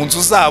winjiraga mu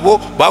nzu zabo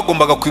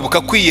bagombaga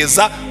kwibuka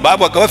kwiyeza,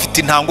 babaga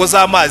bafite intango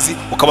z'amazi,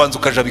 ukabanza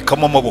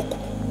ukajabikamo amaboko,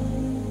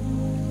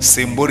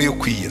 sembore yo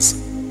kwiyeza.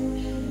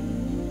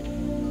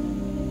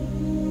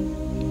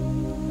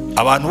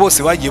 Abantu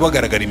bose bagiye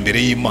bagaragara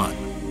imbere y'Imana.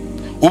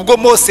 Ubwo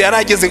Mose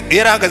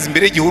yarahagaze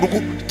imbere y'igihuru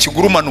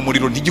kigurumana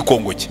umuriro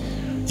ntigikongoke,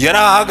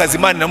 yarahagaze,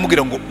 Imana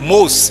iramubwira ngo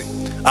Mose,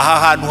 aha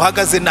hantu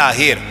uhagaze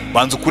nahera,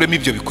 banza ukuremo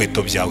ibyo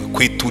bikweto byawe,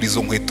 kwetura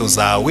izo nkweto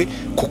zawe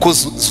kuko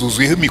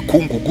zuzuyeho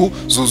imikungugu,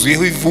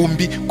 zuzuyeho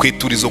ivumbi,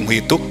 kwetura izo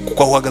nkweto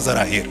kuko aho uhagaze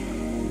arahera,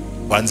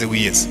 banze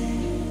wiyeze.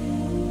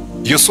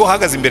 Yesu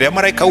ahagaze imbere ya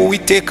marayika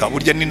w'Uwiteka,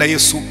 burya ni na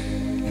Yesu,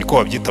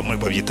 niko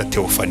babyita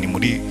teofani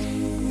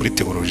muri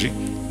teoloji.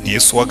 Ni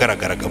Yesu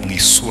wagaragaraga mu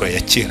isura ya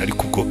kera,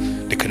 ariko ubwo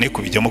reka ne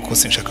kubijyamo kuko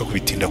sinshaka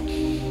kubitindaho.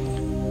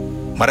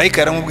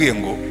 Marayika yaramubwiye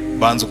ngo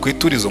banza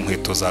kwetura izo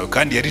nkweto zawe,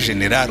 kandi yari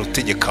general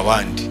utegeka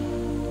abandi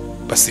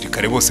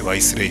basirikare bose ba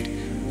Isirayeli.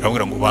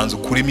 Arabwira ngo banza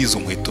ukuremo izo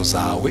nkweto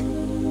zawe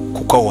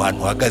kuko aho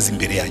hantu uhagaze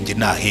imbere yanjye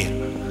nahera.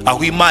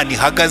 Aho Imana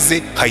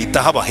ihagaze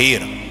hahita haba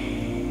hera.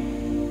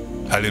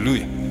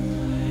 Haleluya.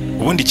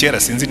 ubundi kera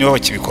sinzi niba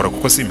bakibikora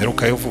kuko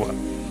simperuka yo vuba.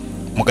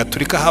 Mu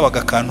Gaturika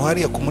habaga akantu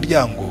hariya ku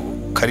muryango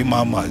karimo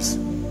amazi,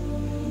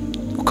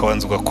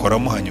 ukabanza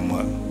ugakoramo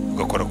hanyuma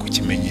ugakora ku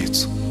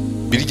kimenyetso.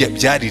 Birya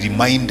byari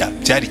reminder,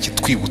 byari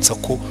kitwibutsa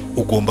ko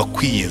ugomba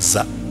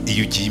kwiyeza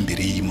iyo ugiye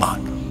imbere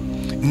y'Imana.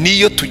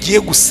 Niyo tugiye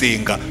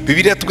gusenga,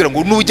 Bibiliya tubwira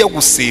ngo nujya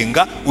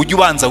gusenga ujye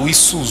ubanza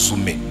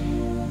wisuzume.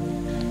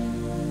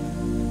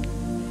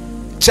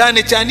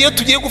 Cyane cyane iyo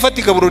tugiye gufata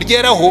igaburo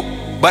ryeraho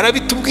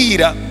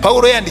barabitubwira.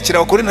 Paulo yandikira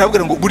Abakorinto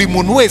arabwira ngo buri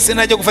muntu wese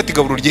najya gufata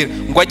igaburo ryera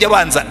ngo ajye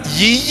abanza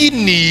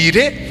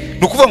yiyinire,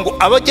 no kuvuga ngo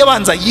abajya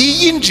abanza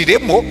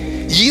yiyinjiremo,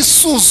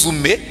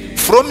 yisuzume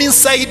from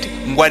inside,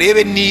 ngo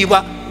arebe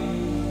niba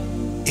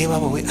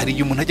bawe ari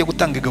igihe umuntu ajya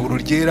gutanga igaburo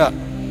ryera,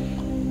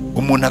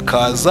 umuntu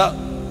akaza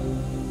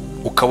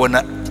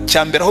ukabona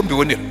cyambere aho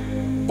mbibonera,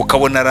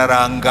 ukabona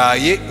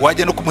ararangaye,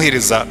 wajya no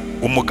kumuhereza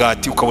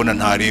umugati ukabona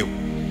ntareba.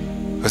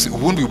 Basi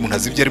ubundi uyu muntu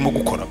azi ibyo arimo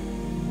gukora,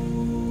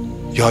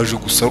 yaje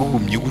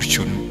gusarurumye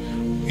gutyo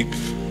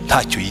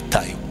ntacyo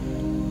yitayeho.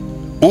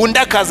 Undi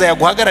akaza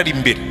yaguhagarara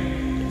imbere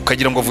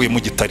ukagira ngo avuye mu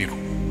gitariro,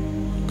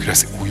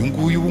 kwirase uyu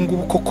nguyu ubu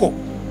ngubu koko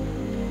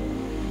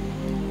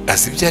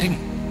azi ibyo arimo.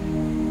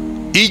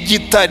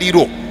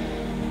 Igitariro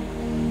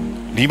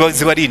niba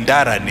ziba ari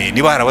indarane,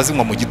 niba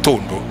harabazinywa mu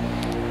gitondo,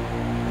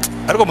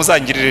 ariko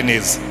muzangirire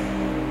neza,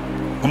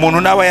 umuntu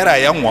naba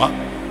yarayanywa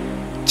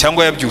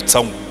cyangwa yabyutse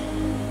anywa,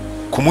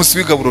 ku munsi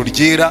w'igaburo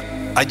ryera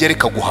ajya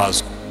reka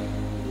guhazwa.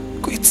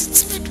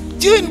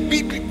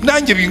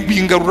 Nanjye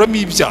bingaruramo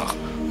ibyaha,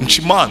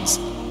 nshimanza.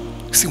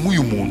 Si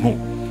nk'uyu muntu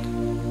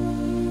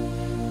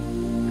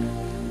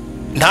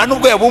nta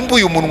nubwo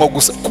yabumbuye umunwa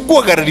gusa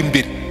kuguhagarara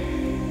imbere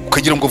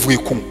ukagira ngo avuye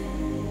kunywa.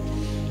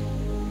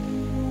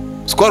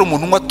 Twari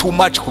umuntu unywa too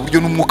much ku buryo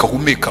n'umwuka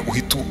ahumeka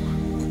uhita.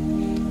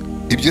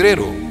 Ibyo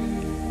rero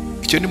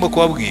icyo ndimo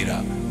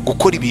kubabwira,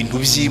 gukora ibintu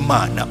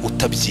by'Imana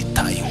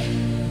utabyitayeho.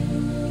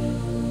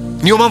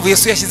 Niyo mpamvu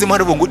Yesu yashyizemo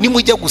hano ngo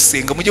nimujya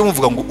gusenga mujye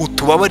muvuga ngo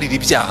utubabarire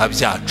ibyaha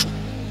byacu,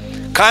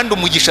 kandi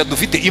umugisha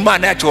dufite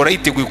Imana yacu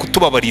warayiteguye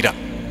kutubabarira.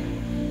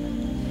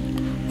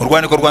 Mu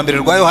rwandiko rwa mbere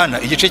rwa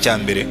Yohana igice cya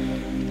mbere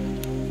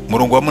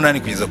murongo wa 8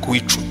 kugeza ku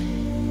 10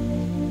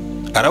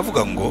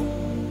 aravuga ngo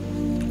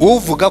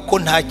uvuga ko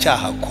nta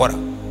cyaha akora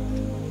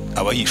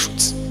aba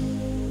yishutse.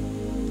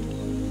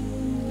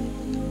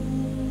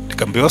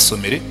 Reka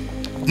mbibasomere.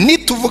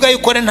 Nituvuga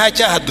yuko nta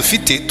cyaha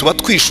dufite tuba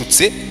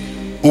twishutse,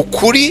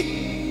 ukuri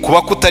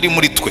kuba kutari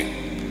muri twe,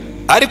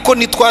 ariko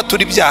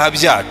nitwatura ibyaha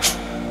byacu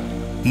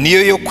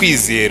niyo yo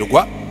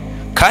kwizerwa,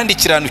 kandi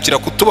kiranukira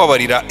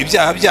kutubabarira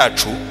ibyaha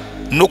byacu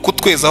no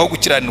kutwezaho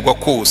gukiranirwa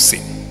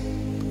kose.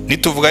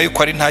 Nituvuga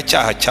yuko ari nta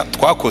cyaha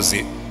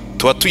twakoze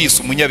tuba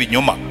tuyise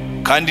umunyabinyoma,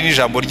 kandi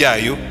n'ijambo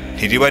ryayo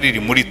ntiriba riri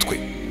muri twe.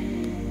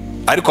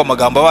 Ariko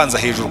amagambo abanza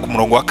hejuru ku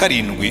murongo wa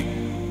 7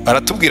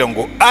 aratubwira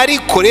ngo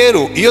ariko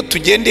rero iyo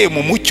tugendeye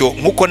mu mucyo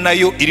nkuko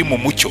nayo iri mu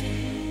mucyo,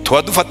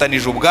 tuba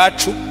dufatanije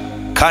ubwacu,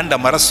 kandi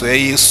amaraso ya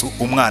Yesu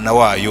umwana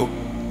wayo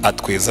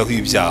atwezaho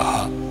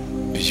ibyaha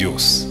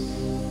byose.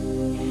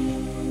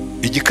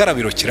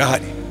 Igikarabiro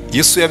kirahari,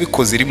 Yesu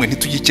yabikoze rimwe,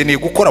 ntitugikeneye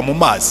gukora mu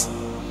mazi,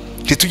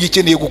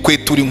 ntitugikeneye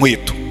gukwetura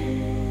inkweto,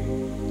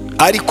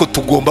 ariko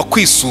tugomba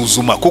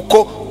kwisuzuma,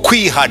 kuko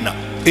kwihana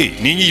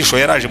ni inyigisho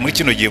yaraje muri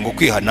kino gihe ngo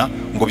kwihana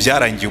ngo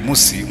byarangiye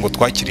umunsi ngo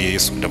twakiriye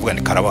Yesu. Ndavuga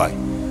ni karabaye.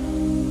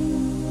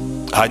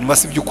 Hanyuma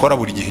si byo ukora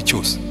buri gihe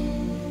cyose.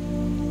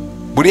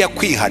 Buriya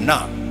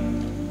kwihana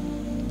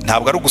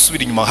ntabwo ari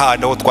ugusubira inyuma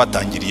hahandi aho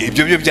twatangiriye,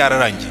 ibyo byo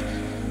byararangiye.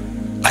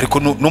 Ariko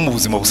no mu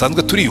buzima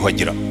busanzwe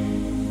turiyuhagira.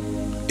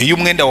 Iyo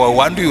umwenda wawe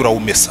wanduye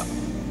urawumesa,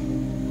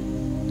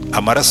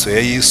 amaraso ya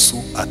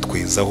Yesu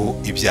atwezaho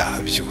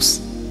ibyaha byose.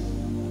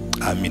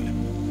 Amen.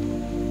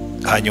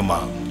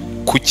 Hanyuma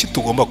kuki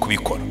tugomba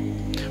kubikora?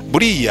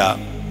 Buriya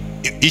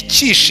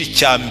ikishi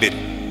cya mbere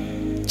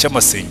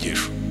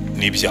cy'amasengesho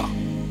ni ibyaha.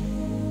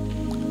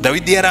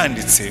 Dawidi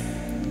yaranditse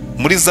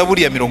muri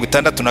Zaburi ya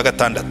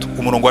 66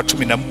 umurongo wa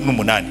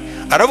 18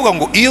 aravuga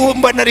ngo iyo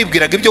mba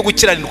naribwiraga ibyo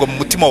gukiranirwa mu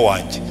mutima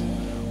wanjye,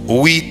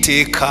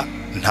 Uwiteka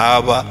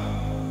ntaba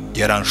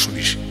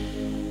yaranshubije.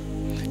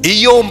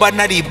 Iyo mba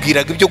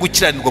naribwiraga ibyo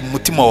gukiranirwa mu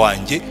mutima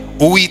wanjye,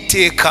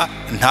 Uwiteka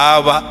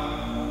ntaba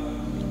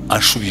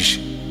anshubije,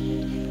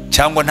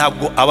 cyangwa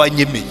ntabwo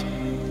abanyemeye.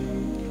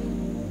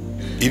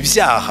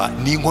 Ibyaha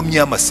ni inkomyi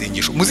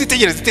y'amasengesho.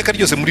 Muzitegereze iteka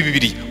ryose muri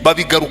Bibiliya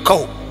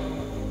babigarukaho.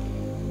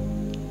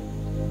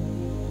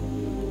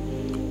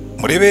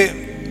 Murebe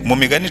mu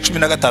Migani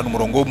 15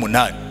 umurongo wa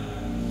 8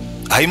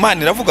 aho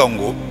Imana iravuga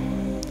ngo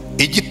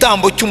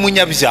igitambo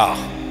cy'umunyabyaha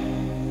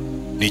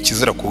ni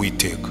ikizira ku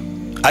Uwiteka,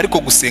 ariko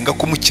gusenga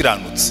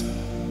k'umukiranutsi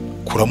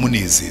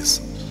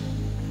kuramunezeza.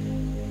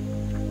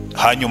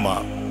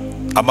 Hanyuma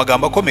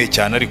amagambo akomeye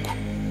cyane ariko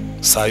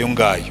sayo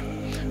ngayo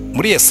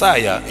muri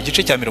Yesaya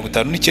igice cya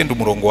 59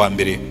 umurongo wa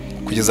 1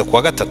 kugeza ku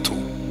wa 3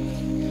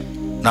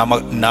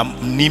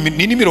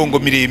 ni mirongo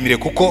miremire,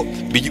 kuko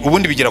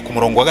ubundi bigera ku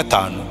murongo wa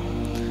 5.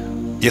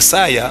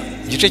 Yesaya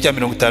igice cya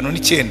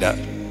 59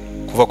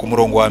 kuva ku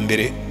murongo wa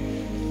 1.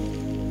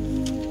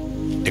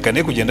 Reka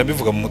ne kugenda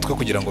bivuga mu mutwe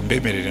kugira ngo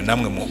mbemerere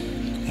namwe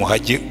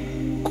muhage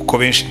kuko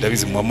benshi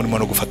ndabizi mwa murimo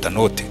no gufata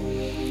note.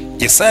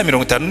 Yesaya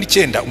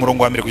 59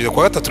 umurongo wa 1 kugeza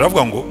kwa 3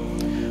 turavuga ngo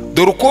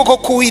dore ukuboko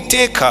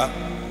k'Uwiteka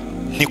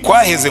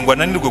ntikwaheze ngo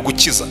ananirwe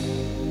gukiza,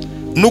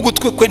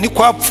 n'ugutwi kwe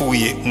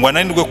ntikwapfuye ngo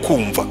ananirwe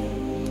kumva,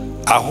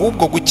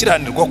 ahubwo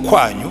gukiranirwa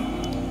kwanyu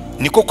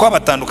niko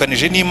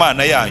kwabatandukanije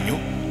n'Imana yanyu,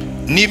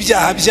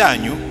 n'ibyaha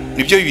byanyu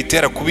nibyo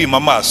bibitera kubima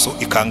amaso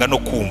ikanga no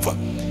kumva.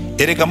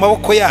 Erega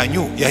amaboko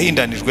yanyu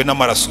yahindanijwe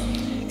n'amaraso,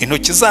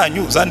 intoki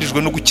zanyu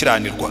zandijwe no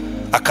gukiranirwa,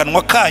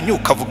 akanwa kanyu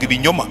kavuga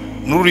ibinyoma,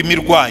 n'ururimi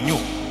rwanyu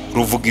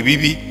ruvuga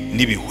ibibi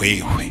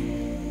n'ibihwehwe.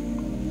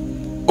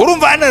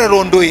 Urumva hano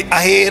ararondoye,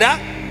 ahera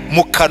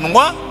mu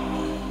kanwa,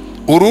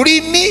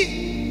 ururimi,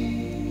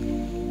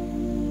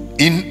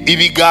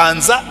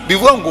 ibiganza,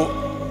 bivuga ngo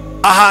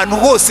ahantu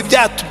hose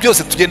ibyacu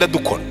byose tugenda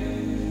dukora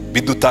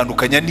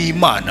bidutandukanya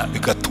n'Imana,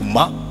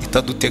 bigatuma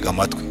itadutega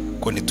amatwi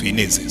ko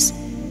ntituyinezeza.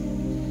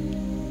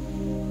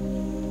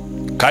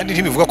 Kandi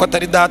ntibivuga ko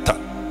atari data.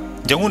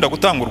 Njya nkunda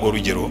gutanga urwo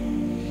rugero,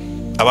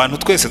 abantu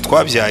twese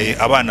twabyaye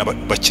abana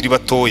bakiri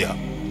batoya,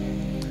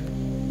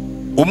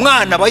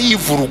 umwana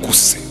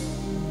bayivuruguse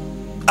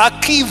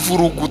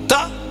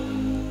akivuruguta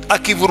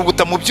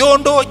mu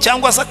byondo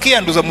cyangwa se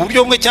akiyanduza mu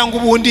buryo bumwe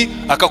cyangwa ubundi,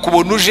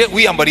 akakubona uje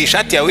wiyambariye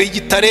ishati yawe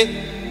y'igitare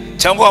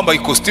cyangwa wambaye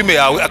costume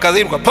yawe,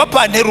 akaziruka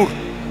papa nterura,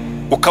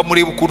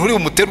 ukamureba ukuntu uri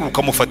umuterura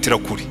ukamufatira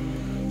kuri.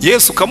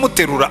 Yesu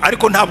ukamuterura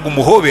ariko ntabwo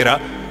umuhobera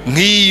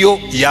nk'iyo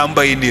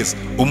yambaye neza,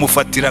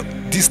 umufatira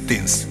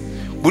distance.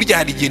 Burya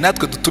hari igihe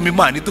natwe dutuma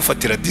Imana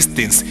idufatira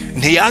distance.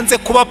 Ntiyanze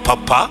kuba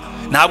papa,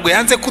 ntabwo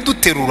yanze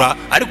kuduterura,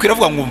 ariko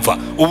iravuga ngo umva,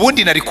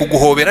 ubundi nari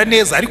kuguhobera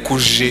neza ariko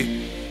uje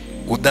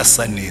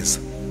udasa neza.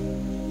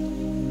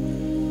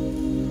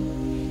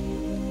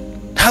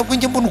 Ntabwo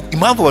njye mbona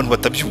impamvu abantu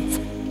batabyumva.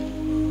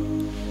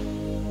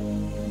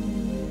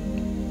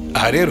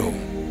 Aha rero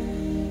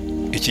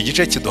iki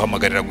gice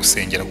kiduhamagarira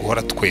gusengera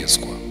guhora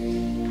twezwa,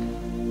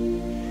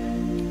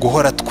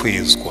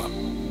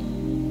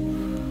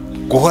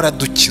 guhora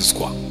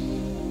dukizwa.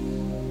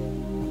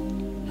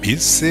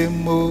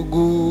 Mpisemo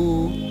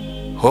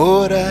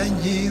guhora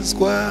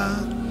nkizwa,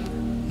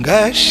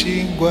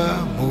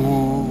 ngashingwa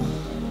mu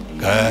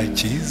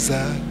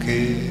gakiza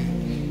ke,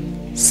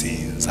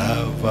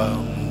 sinzava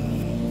mu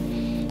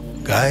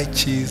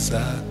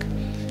gakiza ke.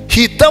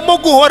 Hitamo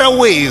guhora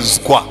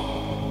wezwa,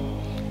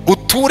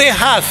 uture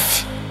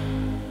hafi,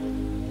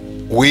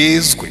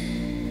 wezwe,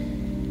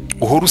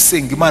 uhora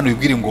usenga Imana,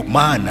 wibwire ngo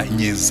Mana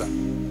nyeza.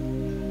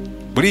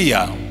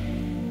 Buriya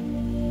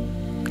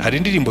hari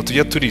indirimbo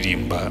tujya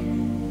turirimba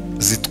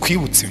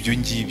zitwibutsa ibyo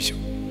ngibyo,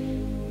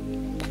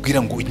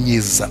 kubwira ngo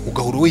nyeza,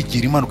 ugahora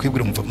wegera Imana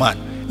ukibwira ngo Mana,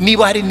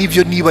 niba hari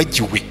n'ibyo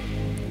nibagiwe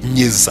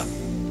nyeza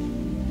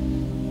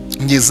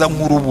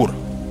nk'urubura,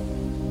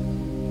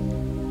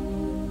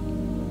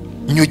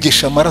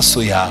 nyogesha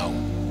amaraso yawe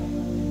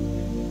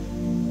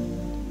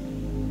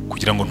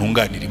kugira ngo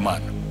ntunganire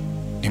Imana.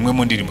 Nimwe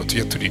mu ndirimbo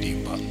tujya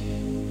turirimba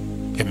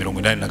ya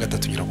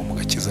 83 ngira ngo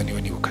mugakiza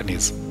niwe nibuka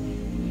neza.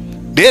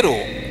 Rero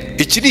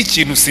iki ni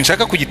ikintu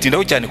sinshaka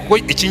kugitindaho cyane, kuko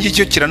iki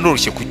ngicyo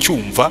kiranoroshye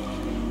kucyumva.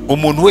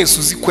 Umuntu wese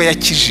uzi ko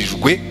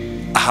yakijijwe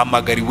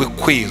ahamagariwe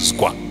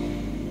kwezwa.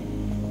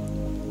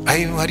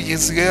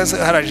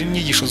 Haraje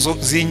inyigisho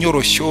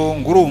z'inyoroshyo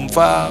ngo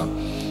urumva,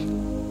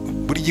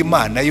 burya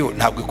Imana yo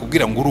ntabwo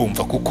ikubwira ngo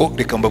urumva, kuko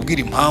reka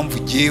mbabwire impamvu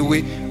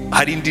jewe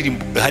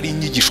hari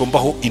inyigisho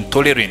mbaho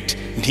intolerant,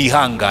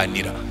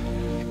 ntihanganira.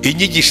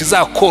 Inyigisho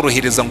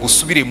izakorohereza ngo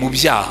usubire mu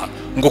byaha,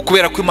 ngo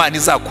kubera ko Imana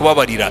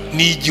izakubabarira,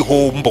 ni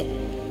igihombo.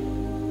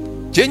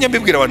 Njye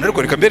nyambibwira abantu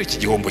ariko reka mbere iki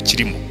gihombo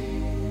kirimo.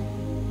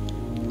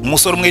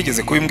 Umusore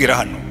umwegeze kubimbwira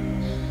hano,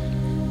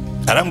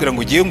 arambwira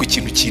ngo ngiye ngo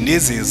ikintu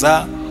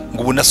kinezeza,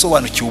 ngo ubu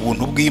nasobanukiwe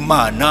ubuntu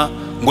bw'Imana,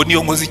 ngo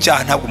niyo nkoze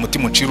icyaha ntabwo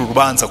umutima uncira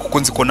urubanza kuko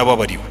nzi ko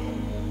nababariwe.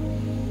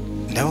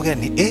 Ndavuga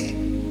ni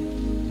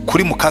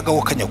kuri mu kaga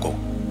wo kanyagwa.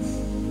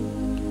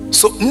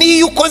 So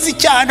niyo ukoze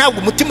icyaha ntabwo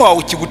umutima wawe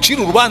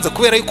ukigucira urubanza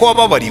kubera yuko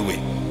wababariwe.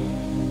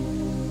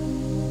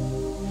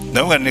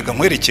 Ndavuga nega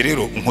nkwereke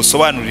rero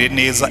nkusobanurire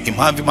neza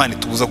impamvu Imana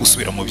itubuza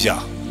gusubira mu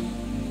byaha.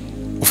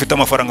 Ufite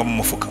amafaranga mu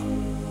mufuka,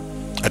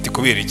 ati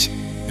kubera iki?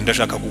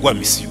 Ndashaka kugwa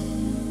misiyo.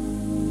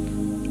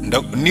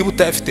 Niba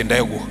utayafite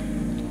ndayaguha,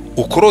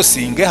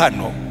 ukorosinge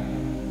hano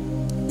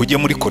ujye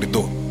muri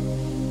koridoro.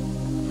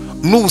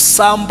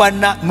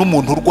 Nusambana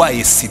n'umuntu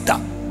urwaye sida,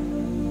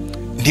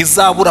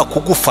 ntizabura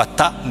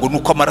kugufata ngo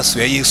nuko amaraso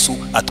ya Yesu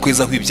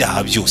atwezaho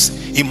ibyaha byose.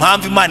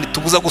 Impamvu Imana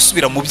itubuza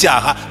gusubira mu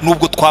byaha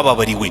nubwo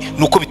twababariwe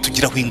nuko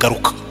bitugiraho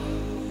ingaruka.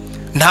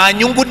 Nta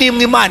nyungu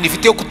n'imwe Imana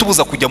ifite yo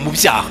kutubuza kujya mu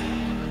byaha.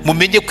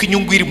 Mumenye ko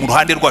inyungu iri mu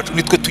ruhande rwacu,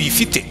 nitwe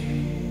tuyifite.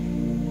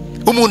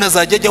 Umuntu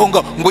azajya ajyaho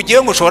ngo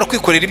ngiye ngo ushobora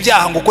kwikorera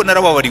ibyaha ngo uko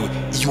narababariwe.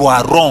 You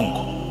are wrong.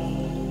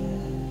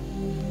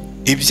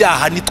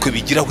 Ibyaha nitwe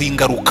bigiraho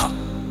ingaruka.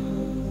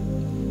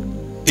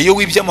 Iyo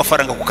wibye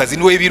amafaranga ku kazi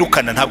niwe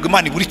birukana, ntabwo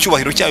Imana ibura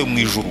icyubahiro cyayo mu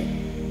ijuru.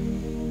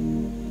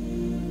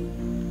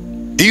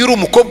 Iyo uri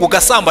umukobwa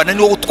ugasambana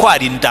niwe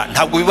utwara inda,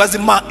 ntabwo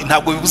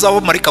bibuza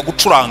abamarayika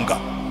gucuranga.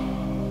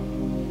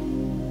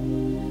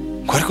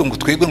 ngo ariko ngo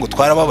twebwe ngo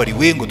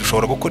twarababariwe ngo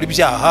dushobora gukora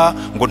ibyaha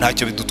ngo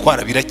ntacyo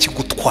bidutwara.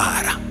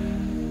 Birakigutwara.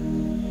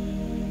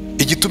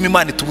 Igituma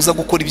Imana itubuza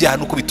gukora ibyaha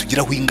nuko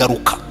bitugiraho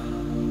ingaruka.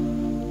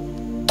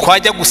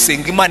 Twajya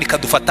gusenga Imana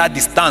ikadufata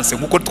distance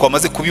nkuko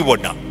twamaze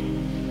kubibona,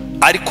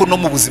 ariko no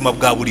mu buzima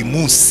bwa buri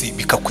munsi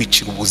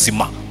bikakwicira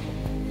ubuzima.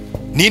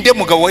 Ninde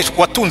mugabo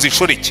watunze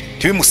inshoreke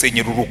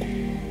ntibimusenyera urugo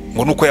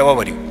ngo nuko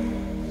yababariwe?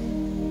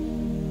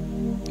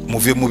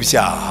 Muve mu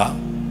byaha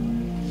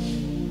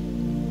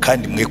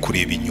kandi mwe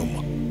kureba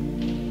inyuma.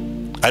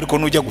 Ariko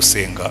nujya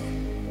gusenga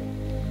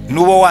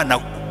nuba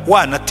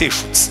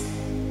wanateshutse,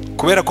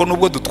 kubera ko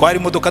nubwo dutwara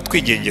imodoka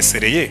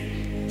twigengesereye,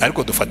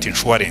 ariko dufata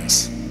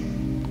insurance,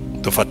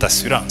 dufata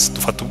assurance,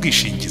 dufata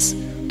ubwishingizi.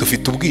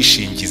 Dufite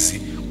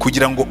ubwishingizi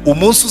kugira ngo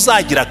umunsi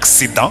uzagira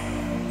accident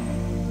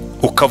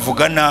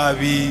ukavuga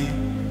nabi,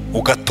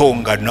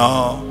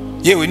 ugatongana,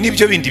 yewe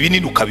n'ibyo bindi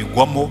binini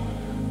ukabigwamo,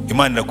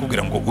 Imana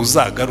irakubwira ngo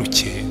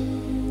uzagaruke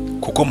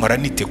kuko mpora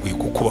niteguye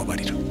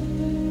kukubabarira.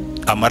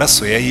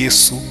 Amaraso ya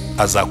Yesu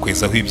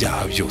azakwezaho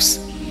ibyaha byose.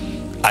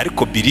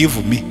 Ariko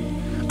believe me,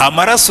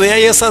 amaraso ya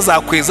Yesu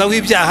azakwezaho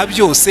ibyaha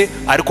byose,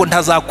 ariko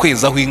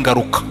ntazakwezaho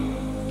ingaruka.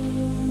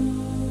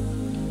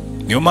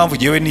 Niyo mpamvu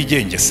ngewe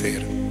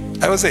nigengesera.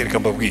 Reka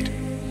mbabwire,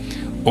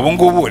 ubu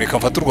ngubu reka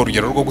mfate urwo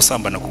rugero rwo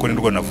gusambana kuko ni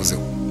rwo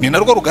navuzeho. Ni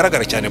narwo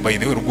rugaragara cyane by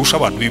the way, rugusha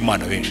abantu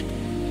b'Imana benshi.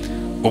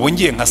 Ubu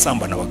ngiye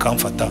nkasambana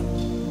bakamfata,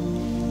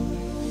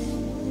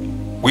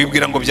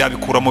 wibwira ngo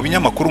byabikura mu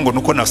binyamakuru ngo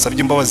nuko nasabye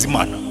imbabazi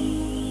Imana?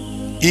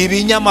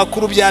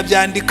 Ibinyamakuru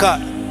byabyandika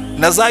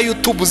na za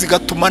YouTube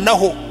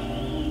zigatumanaho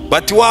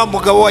bati wa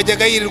mugabo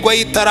wajyaga yirirwa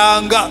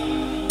yitaranga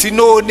ti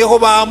noneho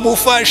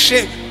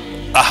bamufashe,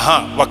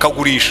 aha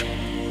bakagurisha.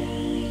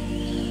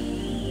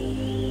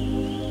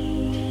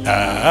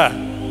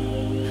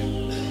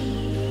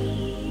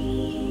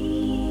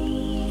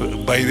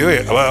 By the way,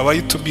 aba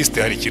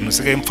YouTubiste hari ikintu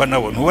usigaye mpfa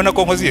nabo. Ntubona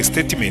ko nkoze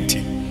statement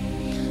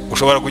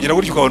ushobora kugira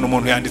buryo ukabona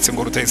umuntu yanditse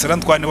ngo Rutayisire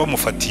Antoine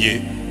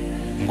bamufatiye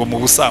ngo mu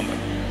busamba,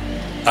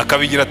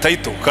 akabigira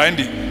title,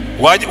 kandi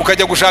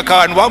ukajya gushaka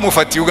abantu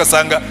bamufatiye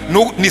ugasanga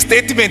ni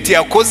statement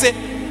yakoze.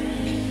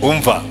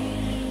 Umva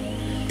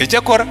icyo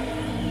akora,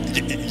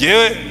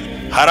 yewe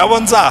harabo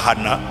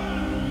nzahana.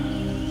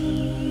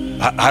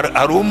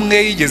 Hari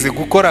umwe yigeze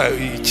gukora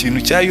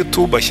ikintu cya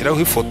YouTube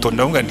ashyiraho ifoto,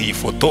 ndavuga nti iyi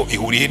foto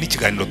ihuriye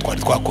n'ikiganiro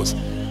twari twakoze,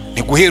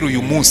 ni guhera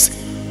uyu munsi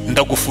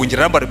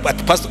ndagufungira.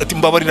 Ati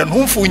mbabarira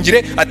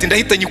ntumfungire, ati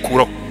ndahita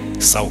nyikuraho.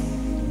 Sawa,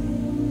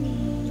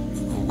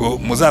 ubwo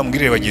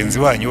muzambwirire bagenzi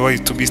banyu ba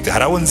YouTubiste,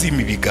 hari abo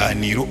nzima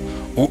ibiganiro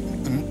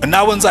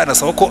nabo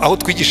nzanasaba ko aho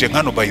twigishe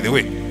nkano by the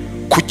way,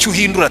 kuki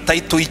uhindura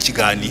title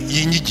y'ikiganiro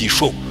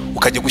y'inyigisho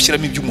ukajya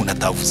gushyiramo ibyo umuntu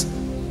atavuze?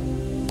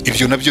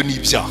 Ibyo nabyo ni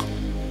ibyaha.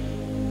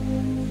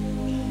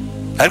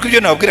 Ariko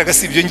ibyo nababwiraga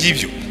si ibyo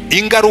ngibyo.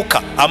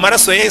 Ingaruka,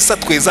 amaraso ya Yesu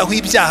atwezaho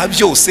ibyaha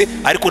byose,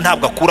 ariko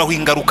ntabwo akuraho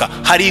ingaruka.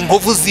 Hari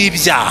inkovu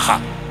z'ibyaha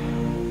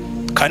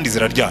kandi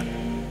ziraryana.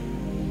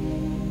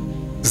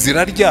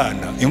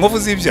 Inkovu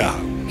z'ibyaha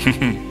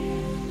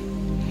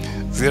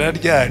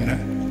ziraryana.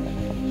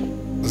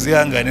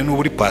 Uzihangane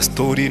n'uburi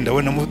pastori,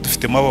 ndabona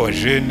dufitemo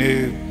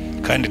abajene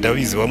kandi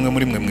ndabizi bamwe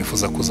muri mwe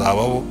mwifuza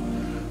kuzababo.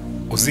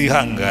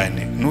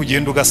 Uzihangane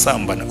nugenda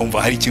ugasambana.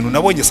 Umva, hari ikintu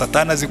nabonye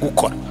Satani azi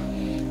gukora.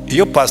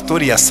 Iyo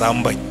pastori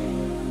yasambanye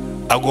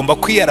agomba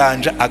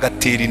kwiyaranja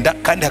agatera inda,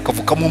 kandi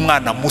hakavukamo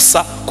umwana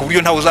musa ku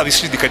buryo ntawe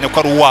uzabishidikanya ko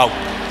ari uwawe.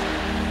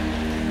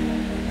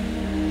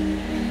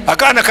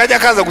 Akana kajya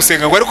kaza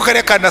gusenga ngo ariko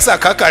kare kana sa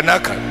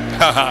kakanaka.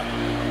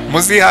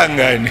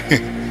 Muzihangane.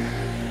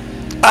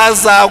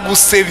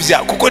 Azagusebya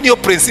kuko niyo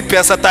principe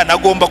ya Satani,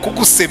 agomba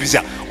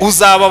kugusebya.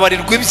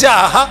 Uzababarirwa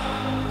ibyaha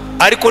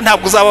ariko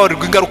ntabwo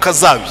uzababarirwa ingaruka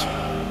zabyo.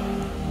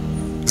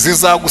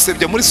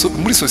 Zizagusebya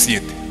muri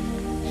societe.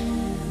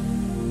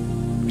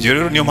 Ibyo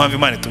rero niyo mpamvu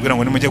Imana itubwira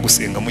ngo nimujye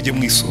gusenga mujye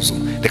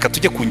mwisuzuma. Reka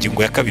tujye ku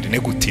ngingo ya kabiri, ne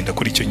gutinda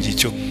kuri icyo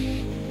ngicyo.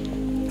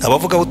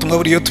 Abavuga ubutumwa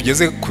buri iyo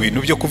tugeze ku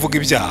bintu byo kuvuga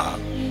ibyaha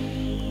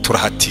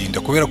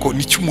turahatinda, kubera ko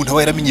nicyo umuntu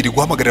aba yaramenyereye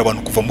guhamagarira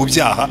abantu kuva mu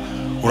byaha,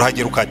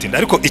 urahagera ukatinda.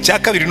 Ariko icya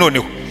kabiri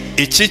noneho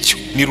iki cyo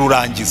ni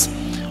rurangiza,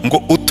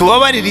 ngo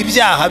utubabarire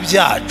ibyaha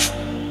byacu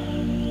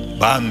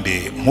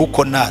bambe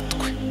nkuko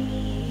natwe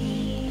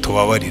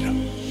tubabarira.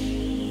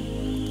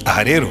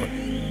 Aha rero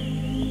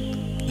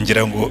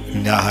ngira ngo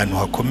ni ahantu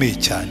hakomeye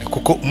cyane,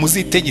 kuko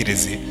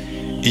muzitegereze,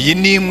 iyi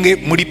ni imwe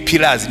muri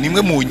pillars, ni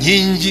imwe mu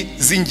nkingi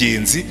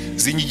z'ingenzi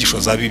z'inyigisho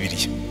za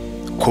Bibiliya,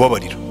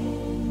 kubabarira.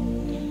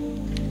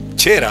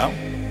 Kera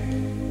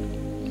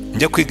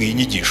njya kwiga iyi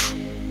nyigisho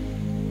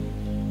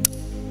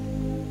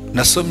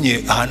nasomye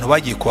ahantu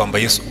bagiye kwamba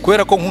Yesu,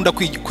 kubera ko nkunda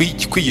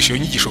kwigisha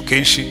iyo nyigisho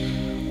kenshi,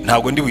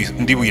 ntabwo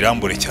ndi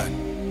wirambure cyane.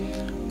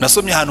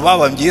 Nasomye ahantu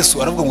babambye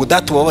Yesu, aravuga ngo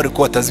data ubabarire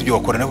ko batazi ibyo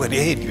bakora. Navuga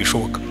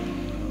ntibishoboka,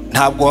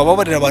 ntabwo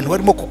wababarira abantu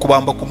barimo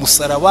kukubamba ku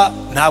musaraba,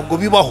 ntabwo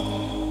bibaho.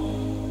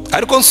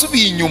 Ariko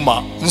nsubiye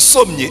inyuma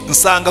nsomye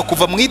nsanga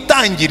kuva mu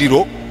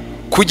itangiriro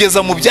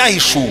kugeza mu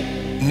byahishuwe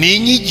ni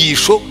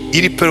inyigisho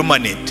iri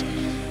permanent.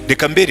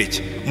 Reka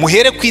mbereke,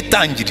 muhere ku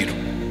itangiriro.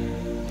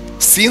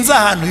 Sinzi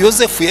ahantu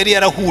Yosefu yari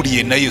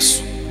yarahuriye na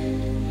Yesu,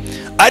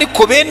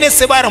 ariko bene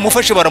se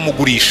baramufashe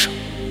baramugurisha,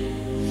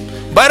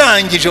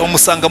 barangije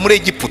bamusanga muri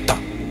Egiputa.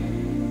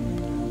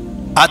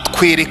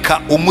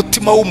 Atwereka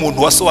umutima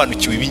w'umuntu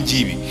wasobanukiwe ibi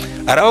ngibi,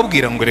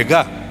 arababwira ngo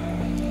rega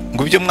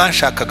ngo ibyo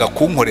mwanshakaga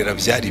kunkorera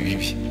byari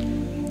bibi,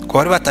 ko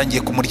bari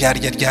batangiye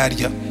kumuryarya.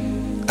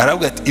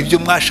 Aravuga ati ibyo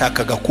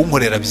mwashakaga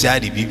kunkorera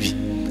byari bibi,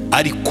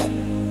 ariko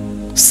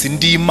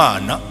sindi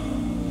Imana,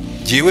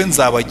 ngewe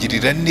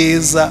nzabagirira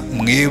neza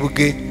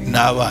mwebwe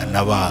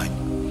n'abana banyu,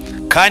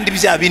 kandi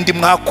bya bindi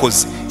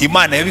mwakoze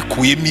Imana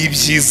yabikuyemo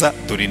ibyiza,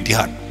 dore ndi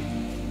hano.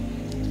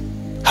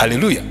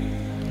 Haleluya.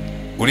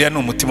 Uriya ni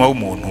umutima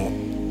w'umuntu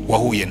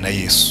wahuye na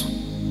Yesu.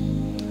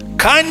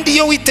 Kandi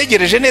iyo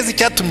witegereje neza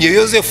icyatumye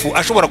Yosefu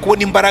ashobora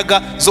kubona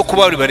imbaraga zo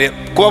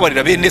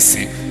kubabarira bene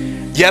se,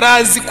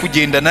 yarazi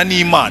kugendana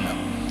n'Imana.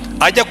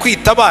 Ajya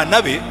kwita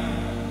abana be,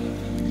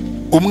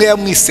 umwe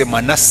yamwise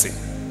Manase.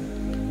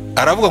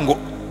 Aravuga ngo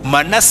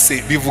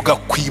Manase bivuga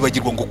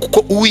kwibagirwa, ngo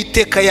kuko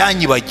Uwiteka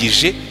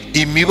yanyibagije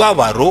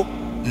imibabaro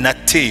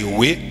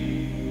natewe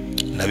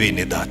na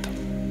bene data.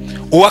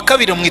 Uwa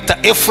kabiri mwita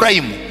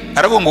Efurayimu.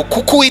 Aravuga ngo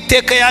kuko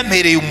Uwiteka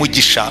yampereye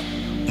umugisha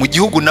mu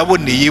gihugu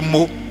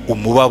naboneyemo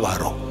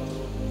umubabaro.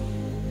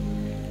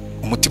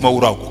 Umutima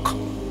uraguka.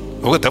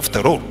 Ubwo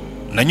tafuta rero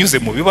nanyuze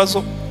mu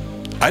bibazo.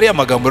 Ariya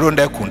magambo rero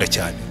ndayakunda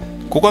cyane,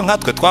 kuko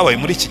nkatwe twabaye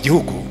muri iki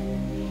gihugu,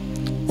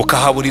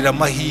 ukahaburira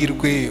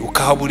amahirwe,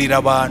 ukahaburira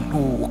abantu,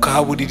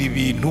 ukahaburira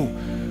ibintu.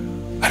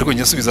 Ariko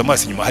nyasubiza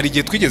amaso inyuma, hari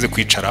igihe twigeze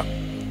kwicara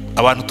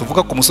abantu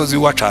tuvuga ku musozi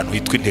w'iwacu ahantu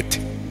hitwa Intete,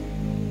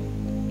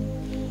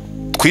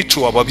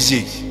 twicuwe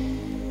ababyeyi,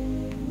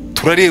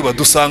 turareba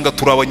dusanga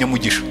turi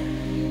abanyamugisha.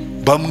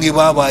 Bamwe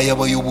babaye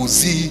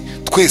abayobozi,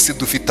 twese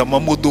dufite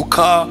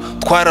amamodoka,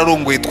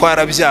 twararongoye,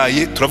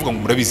 twarabyaye. Turavuga ngo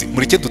murabizi,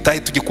 mureke dutahe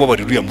tujye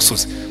kubabarira uriya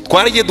musozi.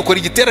 Twaragiye dukora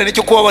igiterane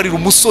cyo kubabarira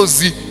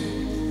umusozi.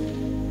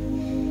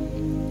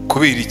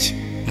 Kubera iki?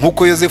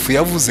 Nkuko Yosefu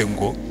yavuze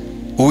ngo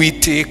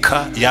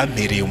Uwiteka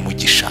yampereye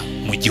umugisha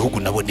mu gihugu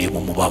naboneye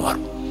mu mubabaro.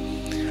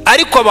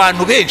 Ariko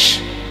abantu benshi,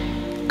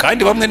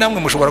 kandi bamwe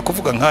namwe mushobora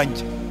kuvuga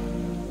nkanjye,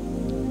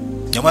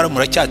 nyamara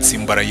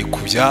muracyatsimbaraye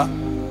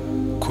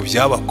ku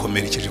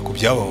byabakomerekeje, ku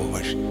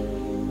byabababaje.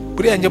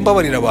 Buriya njye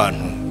mbabarira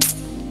abantu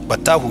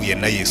batahuye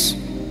na Yesu,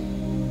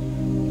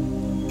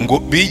 ngo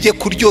bige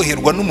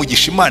kuryoherwa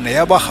n'umugisha Imana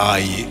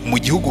yabahaye mu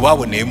gihugu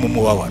baboneyemo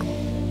umubabaro,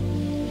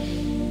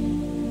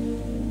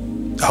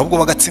 ahubwo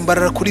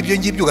bagatsimbarara kuri ibyo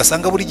ngibyo.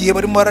 Ugasanga buri gihe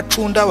barimo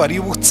baracunda,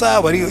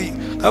 baributsa,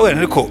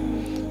 ariko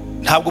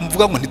ntabwo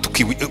mvuga ngo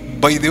ntitukiwe.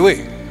 By the way,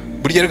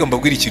 burya rega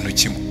mbabwira ikintu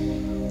kimwe,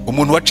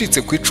 umuntu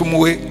wacitse ku icumu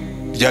we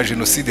rya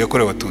jenoside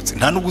yakorewe Abatutsi,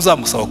 nta nubwo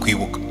uzamusaba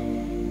kwibuka.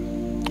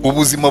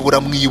 Ubuzima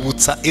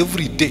buramwibutsa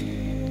every day.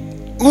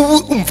 Ubu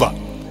umva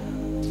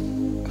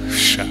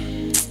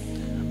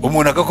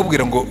umuntu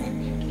akakubwira ngo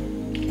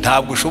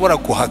ntabwo ushobora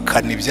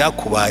kuhakana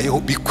ibyakubayeho,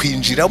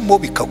 bikwinjiramo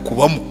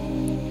bikakubamo,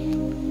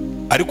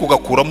 ariko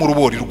ugakuramo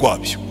urubori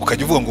rwabyo,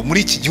 ukajya uvuga ngo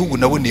muri iki gihugu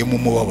naboneyemo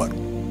umubabaro,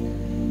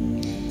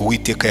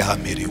 Uwiteka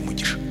yahampereye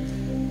umugisha.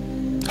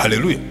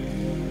 Haleluya.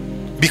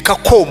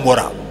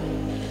 Bikakomora.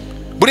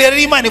 Buriya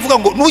rero Imana ivuga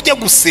ngo nujya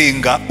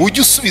gusenga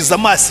ujye usubiza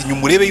amaso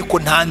inyuma urebe yuko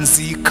nta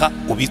nzika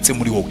ubitse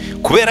muri wowe,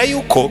 kubera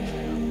yuko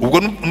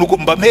ubwo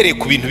mba mpereye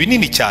ku bintu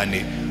binini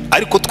cyane,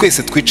 ariko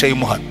twese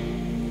twicayemo hano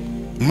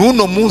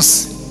n'uno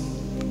munsi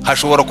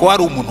hashobora kuba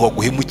hari umuntu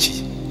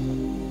waguhemukiye,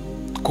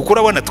 kuko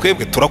urabona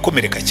twebwe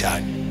turakomereka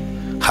cyane.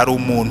 Hari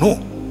umuntu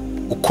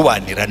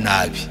ukubanira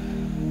nabi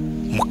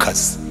mu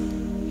kazi,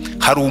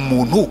 hari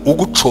umuntu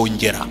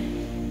ugucongera,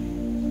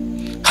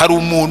 hari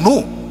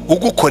umuntu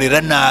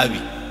ugukorera nabi,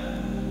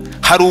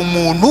 hari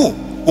umuntu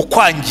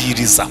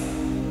ukwangiriza,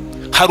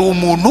 hari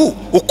umuntu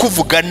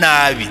ukuvuga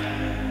nabi,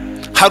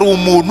 hari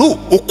umuntu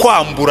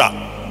ukwambura.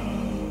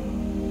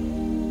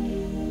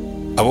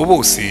 Abo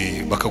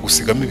bose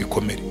bakagusigamo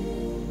ibikomere.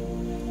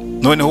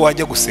 Noneho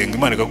wajya gusenga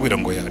Imana ikagwira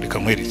ngo ya reka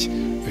nkwereke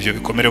ibyo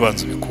bikomere,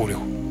 banzu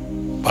bikureho,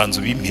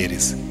 banzu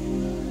bimpereze,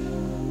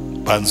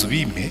 banzu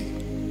bime,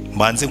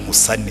 manze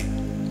nkusane,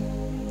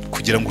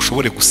 kugira ngo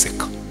ushobore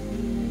guseka,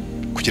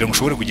 kugira ngo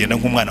ushobore kugenda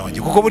nk'umwana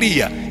wanjye. Kuko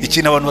buriya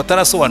ikintu abantu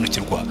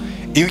batarasobanukirwa,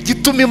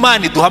 igituma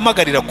Imana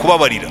iduhamagarira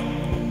kubabarira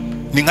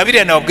ni nka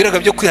biriya nababwiraga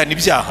byo kwihana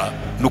ibyaha,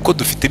 nuko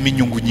dufitemo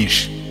inyungu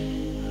nyinshi.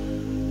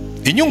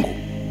 Inyungu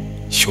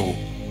cyo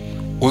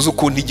uzi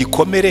ukuntu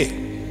igikomere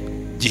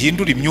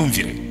gihindura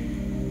imyumvire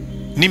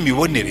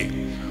n'imibonere.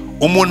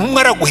 Umuntu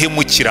umwe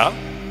araguhemukira,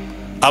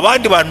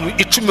 abandi bantu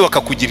 10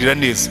 bakakugirira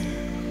neza,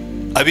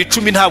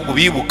 aba10 ntabwo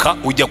bibuka,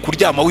 ujya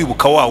kuryama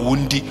wibuka wa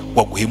wundi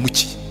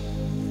waguhemukiye.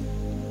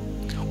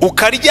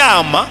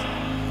 Ukaryama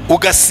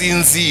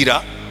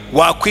ugasinzira,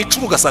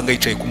 wakwicura ugasanga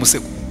yicaye ku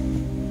musego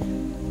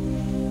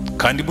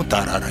kandi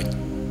mutararanye.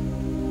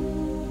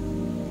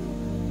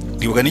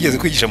 Ndibuka nigeze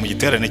kwigisha mu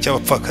giterane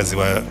cy'abapfakazi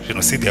ba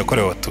jenoside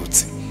yakorewe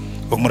Abatutsi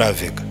bo muri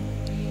Avega.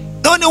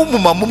 None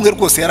umumama umwe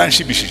rwose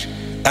yaranshimishije,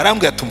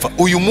 arambwira atumva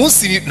uyu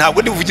munsi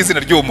ntabwo ndivuge izina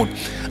ry'uwo muntu,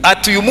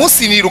 ati uyu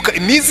munsi niruka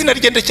n'izina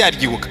rye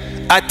ndacyaryibuka,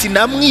 ati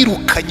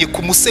namwirukanye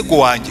ku musego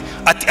wanjye,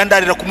 ati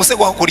andarira ku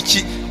musego hakora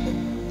iki?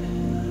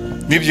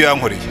 Nibyo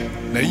yankoreye,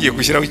 nari ngiye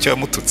gushyiraho icyo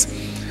yamututse.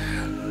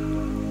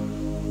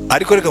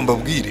 ariko reka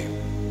mbabwire,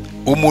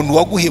 umuntu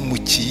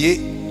waguhemukiye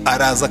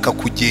araza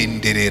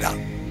akakugenderera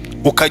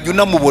ukajya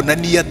unamubona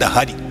niyo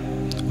adahari,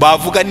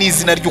 bavuga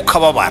n'izina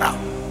ry'ukababara.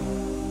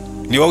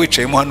 Niba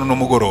wicayemo hano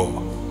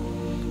n'umugoroba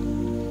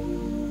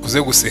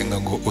uze gusenga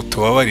ngo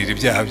utubabarire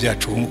ibyaha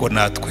byacu nk'uko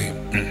natwe,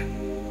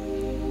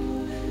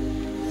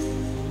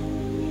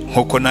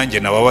 nk'uko nanjye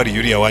nababariye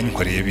uriya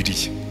wanyikoreye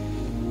biriya.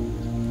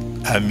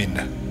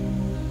 Amina.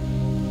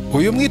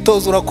 Uyu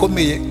mwitozo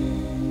urakomeye.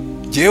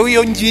 Jewe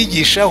iyo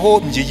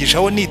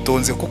mbyigishaho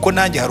nitonze, kuko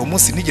nanjye hari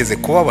umunsi nigeze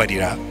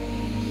kubabarira.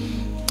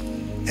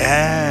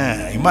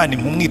 Imana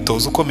impa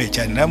umwitozo ukomeye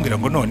cyane, nambwira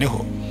ngo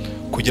noneho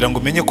kugira ngo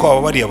umenye ko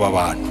wababariye aba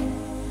bantu,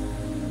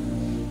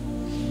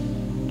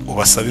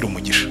 ubasabira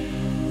umugisha.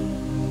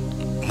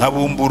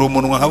 Nkabumbura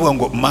umunwa nkavuga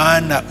ngo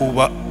Mana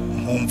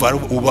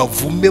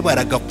ubavume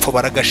baragapfa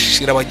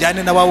baragashira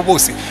bajyane n'ababo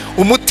bose,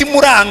 umutima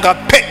uranga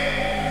pe.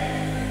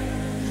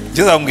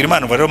 Ngeze ambwira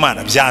Imana ngo rero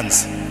Mana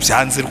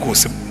byanze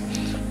rwose,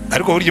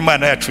 ariko burya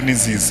Imana yacu ni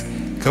nziza,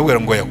 ikabwira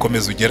ngo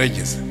yakomeze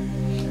ugerageze.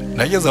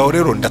 Nageze aho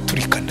rero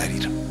ndaturika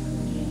ndarira,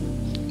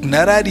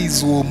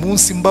 nararize uwo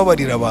munsi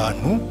mbabarira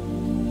abantu,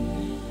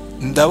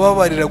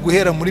 ndababarira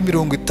guhera muri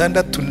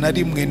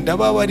 61,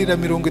 ndababarira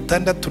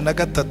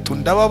 63,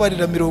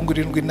 ndababarira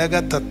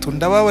 73,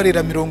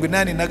 ndababarira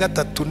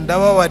 83,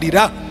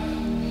 ndababarira.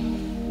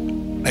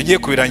 Nagiye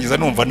kubirangiza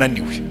numva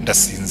naniwe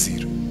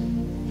ndasinzira,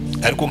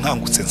 ariko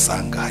nkangutse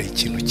nsanga hari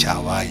ikintu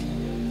cyabaye.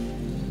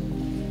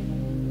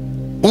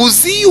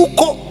 Uzi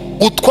yuko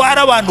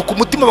utwara abantu ku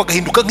mutima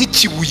bagahinduka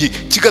nk'ikibuye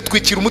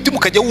kigatwikira umutima,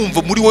 ukajya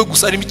wumva muri wowe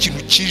gusa harimo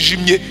ikintu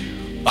kijimye.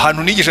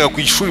 Ahantu nigishaga ku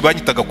ishuri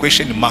banyitaga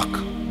question mark,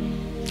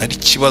 ari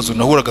kibazo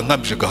nahuraga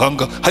nkambije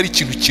gahanga, hari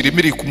ikintu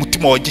kiremereye ku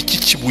mutima wanjye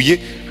kikibuye,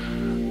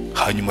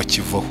 hanyuma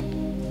kivaho.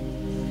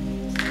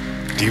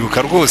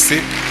 Ndibuka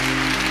rwose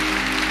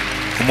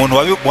umuntu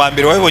wa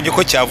mbere wabibonye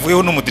ko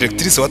cyavuyeho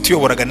n'umudirectrice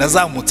watuyoboraga,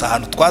 nazamutse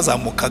ahantu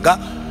twazamukaga,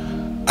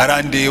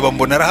 arandeba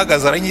mbona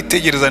arahagaze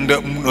aranyitegereza,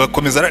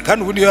 ndakomeza,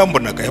 kandi ubundi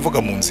yambonaga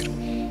yavuga mu nzira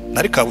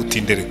nari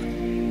kabutinderega.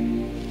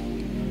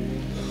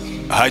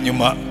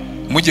 Hanyuma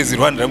mugeze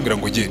iruhande arambwira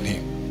ngo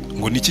gende,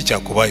 ngo niki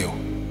cyakubayeho?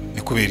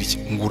 Ni kubera iki?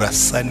 Ngo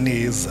urasa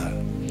neza,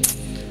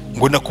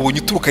 ngo nakubonye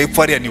uturuka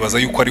hepfo hariya, nibaza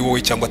yuko ari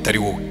wowe cyangwa atari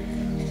wowe.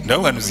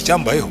 Ndavuga ntuzi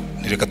icyambayeho,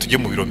 nireka tujye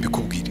mu biro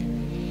mbikubwire.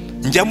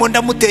 Njyamo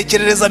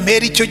ndamutekerereza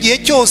mpera icyo gihe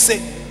cyose,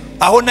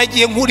 aho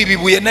nagiye nkuri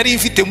bibuye nari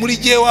mfite muri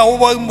jewe, aho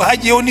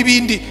hagiyeho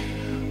n'ibindi.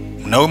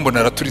 Nawe mbona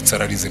araturitse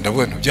ararize,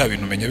 ndavuga nti bya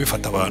bintu umenya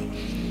bifata abantu.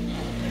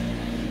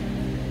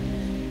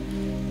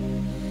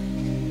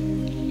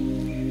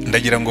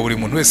 Ndagira ngo buri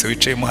muntu wese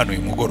wicayemo hano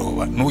uyu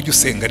mugoroba nujye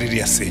usenga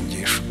ririya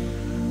sengesho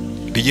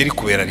rijye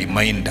rikubera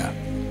reminder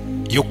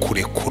yo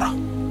kurekura,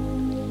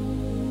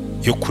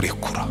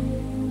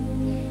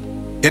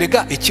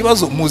 Erega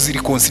ikibazo muzi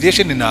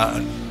reconciliation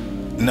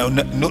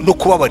no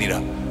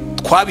kubabarira,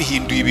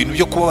 twabihinduye ibintu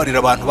byo kubabarira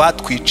abantu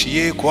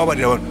batwiciye,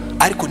 kubabarira abantu,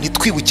 ariko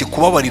nitwibuke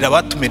kubabarira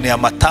abatumeneye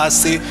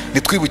amatase,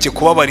 nitwibuke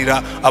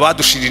kubabarira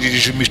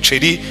abadushiririje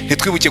imiceri,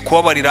 nitwibuke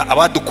kubabarira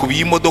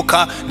abadukubiye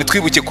imodoka,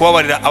 nitwibuke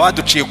kubabarira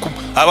abaduciye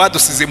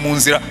abadusize mu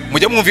nzira.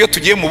 Mujya mwumva iyo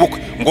tugiye mu bukwe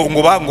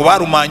ngo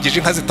barumangije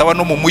inka zitaba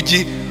no mu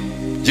mujyi.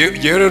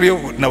 Rero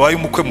nabaye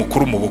umukwe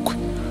mukuru mu bukwe,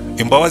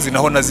 imbabazi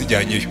naho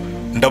nazijyanyeyo,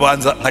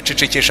 ndabanza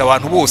nkacecekesha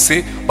abantu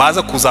bose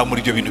baza kuzamura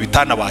ibyo bintu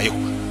bitanabayeho.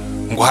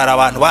 Ngo hari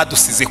abantu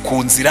badusize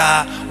ku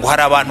nzira, ngo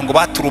hari abantu ngo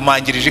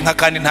baturumangirije inka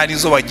kandi nta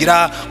nizo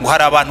bagira, ngo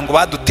hari abantu ngo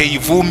baduteye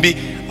ivumbi.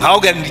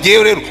 Nkahubwira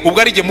ngiye rero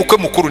ubwo ari jye mukwe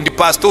mukuru, ndi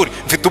pastori,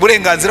 mfite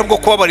uburenganzira bwo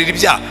kubabarira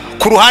ibyaha.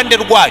 Ku ruhande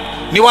rwanyu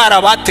niba hari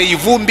abateye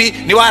ivumbi,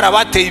 niba hari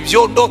abateye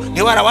ibyondo,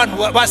 niba hari abantu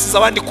basize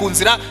abandi ku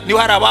nzira,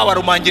 niba hari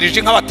ababarumangirije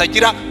inka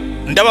batagira,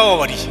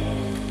 ndabababariye.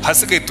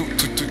 Hasigaye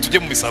tujye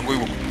mu misango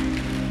y'ubukwe,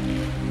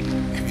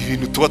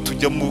 ibintu tuba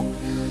tujyamo.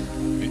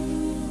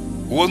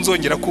 Uwo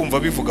nzongera kumva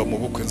bivuga mu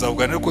bukwe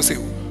nzavuganira ko se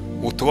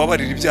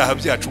utubabarira ibyaha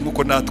byacu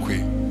nk'uko natwe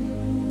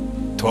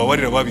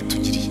tubabarira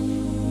babitugiriye.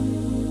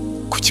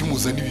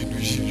 Kukimuza n'ibintu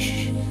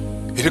byinshi,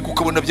 erega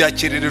ukabona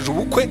byakerereje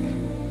ubukwe,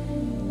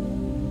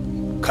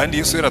 kandi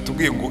Yesu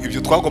yaratubwiye ngo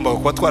ibyo twagombaga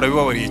kuba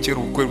twarabibabariye kera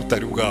ubukwe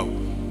butari bwabo.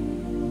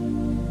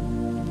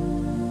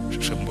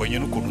 Mbonye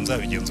n'ukuntu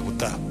nzabigenza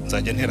ubutaha,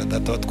 nzajya ntera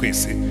data wa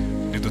twese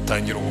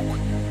nidutangira ubukwe.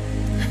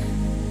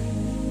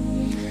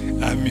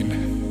 Amina.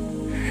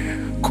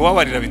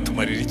 Kubabarira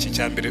bitumarira iki?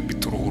 Cya mbere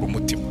bituruhura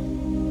umutima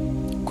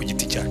ku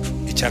giti cyacu.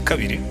 Icya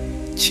kabiri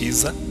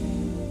cyiza,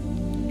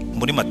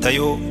 muri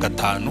Matayo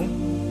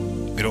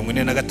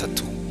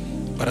 5:43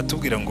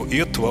 baratubwira ngo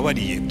iyo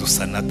tubabariye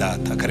dusa na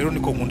data. Rero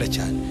niko nkunda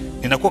cyane,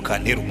 ni nako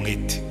kantera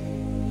umwete.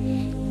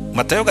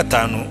 Matayo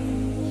 5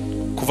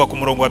 kuva ku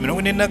murongo wa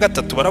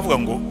 43 baravuga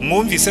ngo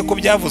mwumvise ko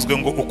byavuzwe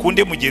ngo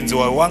ukunde mugenzi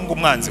wawe wanga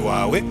umwanzi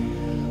wawe,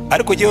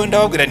 ariko jyewe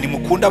ndababwira ni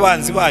mukunda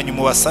abanzi banyu,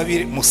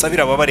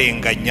 musabira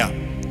ababarenganya,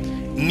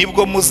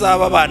 nibwo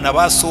muzaba abana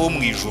ba So wo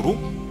mu ijuru,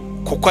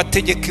 kuko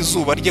ategeka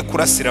izuba rye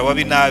kurasira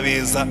ababi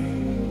n'abeza,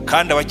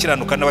 kandi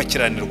abakiranuka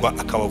n'abakiranirwa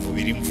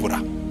akabavubira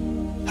imvura.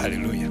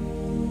 Haleluya.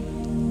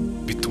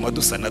 Bituma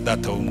dusa na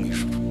data wo mu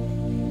ijuru.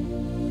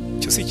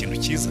 Cyo si ikintu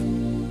cyiza.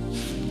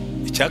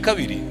 icya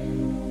kabiri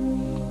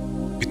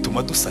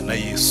bituma dusa na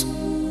Yesu,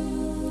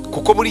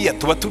 kuko buriya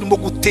tuba turimo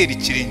gutera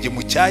ikirenge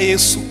mu cya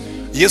Yesu.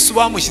 Yesu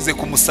bamushyize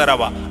ku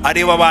musaraba,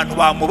 areba abantu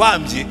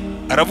bamubambye,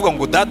 aravuga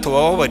ngo data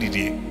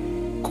bababarire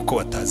kuko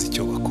batazi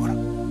icyo bakora.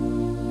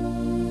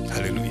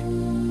 Haleluya.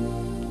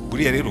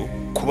 Buriya rero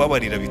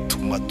kubabarira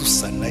bituma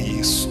dusa na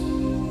Yesu.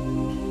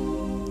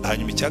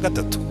 Hanyuma icya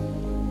gatatu,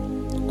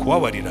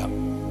 kubabarira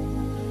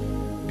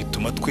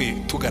bituma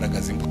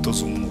tugaragaza imbuto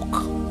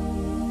z'umwuka.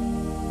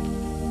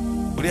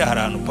 Buriya hari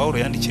ahantu Pawulo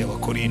yandikiye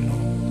Abakorinto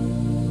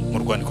mu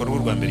rwandiko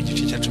rwa mbere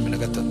igice cya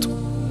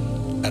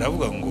 13,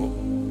 aravuga ngo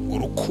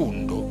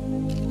urukundo,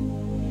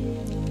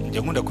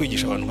 njya nkunda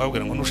kwigisha abantu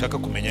babwira ngo nushaka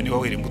kumenya niba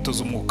wera imbuto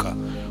z'umwuka,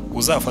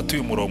 uzafata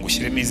uyu murongo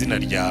ushyiremo izina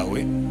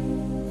ryawe,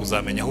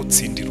 uzamenya aho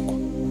utsindirwa.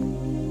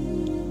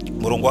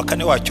 Umurongo wa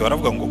 4 wacyo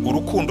aravuga ngo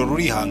urukundo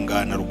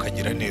rurihangana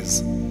rukagira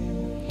neza.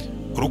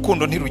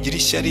 Urukundo ntirugira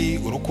ishyari,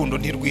 urukundo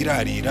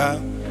ntirwirarira,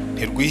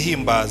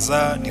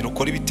 ntirwihimbaza,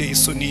 ntirukora ibiteye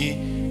isoni,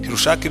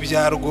 ntirushaka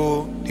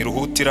ibyarwo,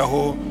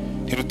 ntiruhutiraho,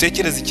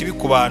 ntirutekereza ikibi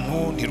ku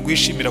bantu,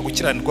 ntirwishimira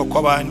gukiranirwa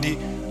kw'abandi,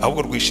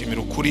 ahubwo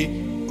rwishimira ukuri,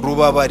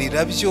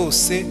 rubabarira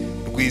byose,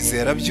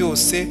 rwizera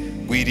byose,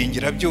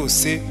 rwiringira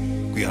byose,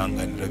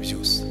 rwihanganira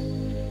byose.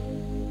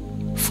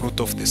 Fruit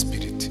of the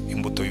Spirit,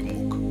 imbuto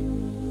y'umwuka.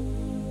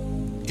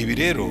 Ibi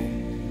rero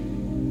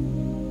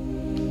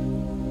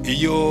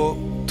iyo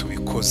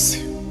tubikoze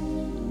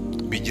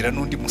bigira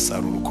n'undi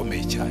musaruro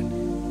ukomeye cyane.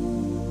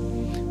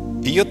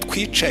 Iyo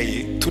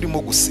twicaye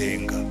turimo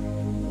gusenga,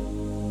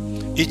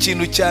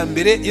 ikintu cya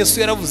mbere Yesu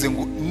yaravuze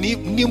ngo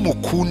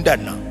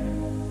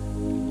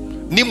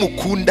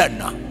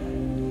nimukundana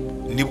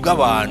nibwo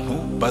abantu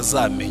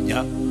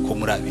bazamenya ko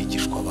muri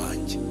abigishwa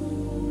banjye.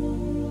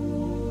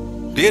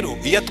 Rero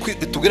iyo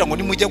tubwira ngo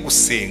nimujya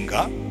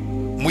gusenga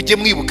mujye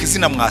mwibuka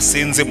izina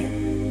mwasenzemo,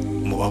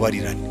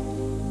 mubabarirane,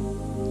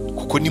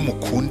 kuko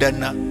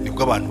nimukundana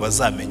nibwo abantu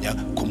bazamenya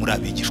ko muri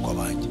abigishwa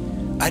banjye.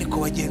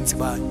 Ariko bagenzi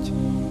banjye,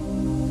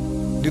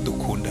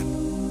 nidukundana,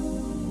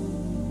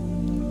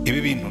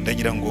 ibi bintu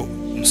ndagira ngo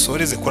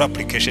nsoreze kuri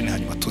application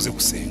hanyuma tuze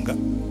gusenga.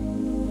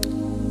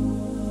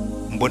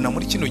 Mbona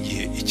muri kino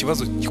gihe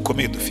ikibazo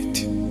gikomeye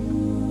dufite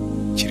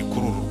kiri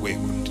kuri uru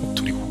rwego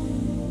turiho.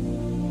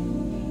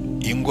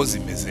 Ingo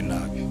zimeze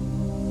nabi,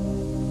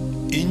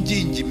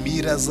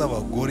 ingingimira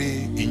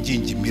z'abagore,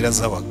 ingingimira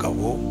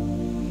z'abagabo,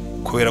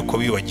 kubera ko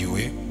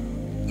bibagiwe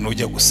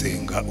nujya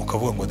gusenga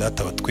ukavuga ngo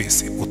data wa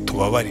twese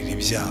utubabarira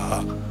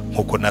ibyaha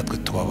nkuko natwe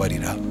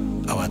tubabarira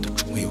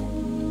abaducumuyeho.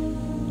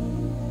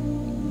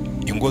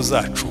 Ingo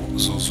zacu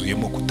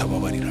zuzuyemo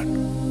kutababarirana.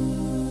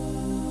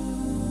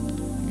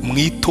 Mu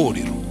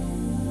itorero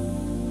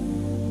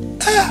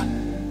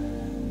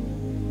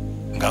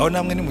ngaho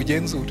namwe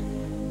nimugenzure.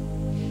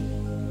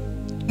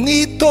 Mu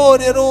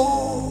itorero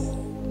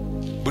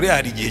buriya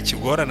hari igihe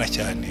kigorana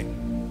cyane.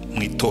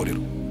 Mu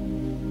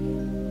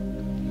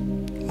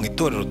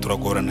itorero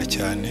turagorana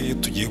cyane iyo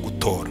tugiye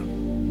gutora.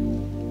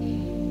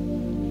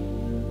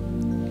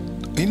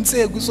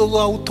 Inzego zo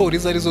z'autora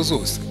izo arizo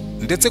zose,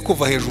 ndetse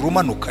kuva hejuru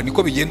umanuka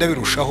niko bigenda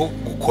birushaho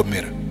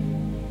gukomera.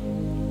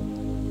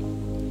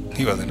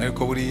 Nkibaza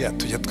nariko buriya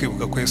tujya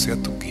twibuka ko Yesu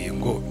yatubwiye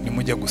ngo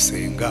nimujya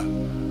gusenga,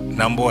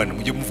 number 1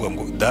 mujye muvuga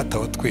ngo data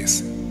wa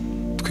twese.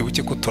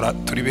 Twibuke ko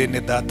turi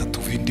bene data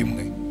tuvinda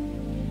imwe.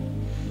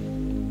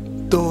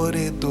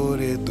 Dore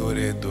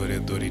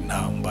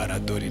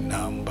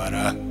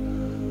intambara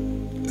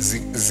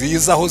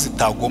ziza aho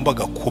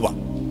zitagombaga kuba.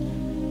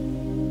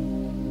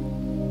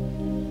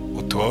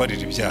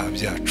 Utubabarira ibyaha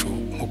byacu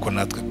nkuko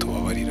natwe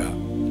tubabarira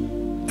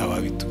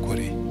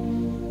ababitukoreye.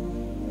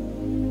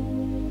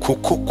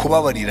 Kuko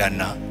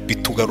kubabarirana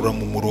bitugarura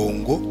mu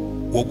murongo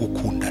wo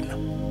gukundana.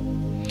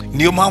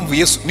 Niyo mpamvu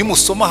Yesu,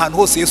 nimusoma ahantu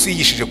hose Yesu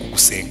yigishije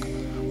kugusenga,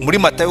 muri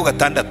Matayo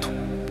 6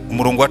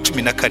 umurongo wa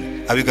 14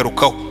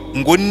 abigarukaho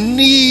ngo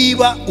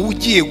niba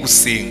ugiye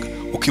gusenga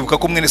ukibuka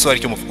ko mwene so hari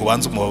icyo muvuga,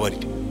 ubanza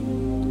umubabarire,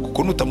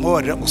 kuko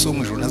nutamubabarira uso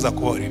mu ijuru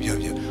ntazakubabarira ibyaha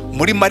byawe.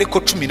 Muri Mariko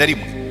 11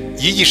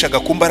 yigishaga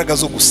ku mbaraga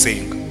zo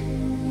gusenga,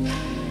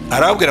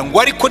 arabwira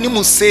ngo ariko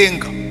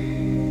nimusenga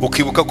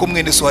ukibuka ko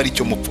mwene so hari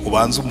icyo mupfa,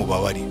 ubanza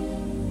umubabarire.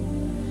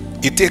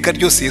 Iteka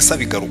ryose Yesu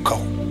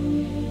abigarukaho,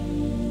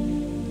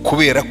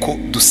 kubera ko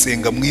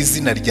dusenga mu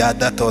izina rya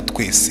data wa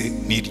twese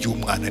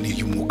n'iry'umwana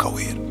n'iry'umwuka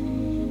wera.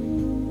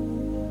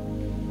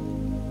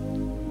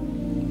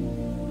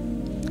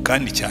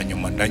 Kandi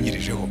cyanyuma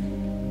ndangirijeho,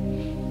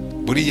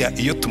 buriya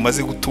iyo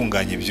tumaze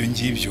gutunganya ibyo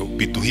ngibyo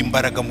biduha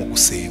imbaraga mu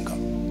gusenga,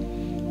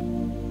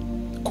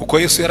 kuko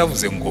Yesu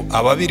yaravuze ngo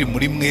ababiri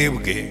muri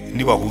mwebwe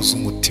nibahuza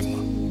umutima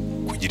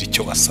kugira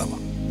icyo basaba,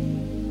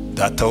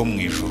 data wo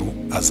mu ijuru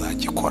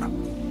azagikora.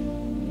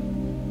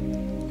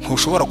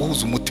 Ntushobora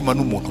guhuza umutima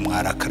n'umuntu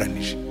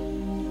mwarakaranije.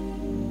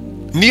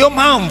 Niyo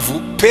mpamvu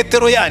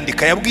Petero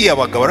yandika yabwiye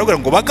abagabo, aravuga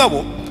ngo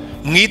bagabo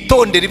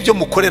mwitondere ibyo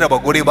mukorera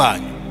abagore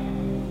banyu,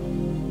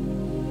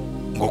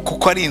 ngo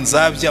kuko ari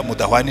inzabya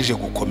mudahwanije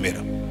gukomera,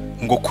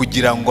 ngo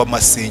kugira ngo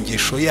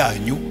amasengesho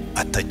yanyu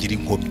atagira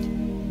inkomyi.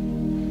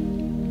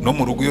 No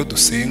mu rugo iyo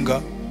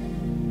dusenga,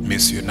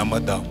 messieurs na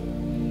madame,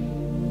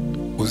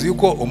 uzi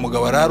yuko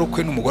umugabo arara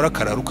ukwe n'umugore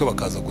akarara ukwe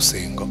bakaza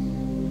gusenga.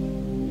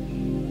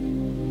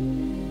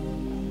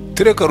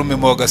 Tereka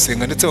rumema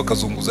bagasenga ndetse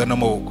bakazunguza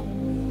n'amaboko.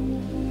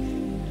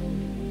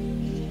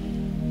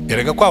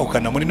 Erega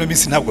kwahukana muri no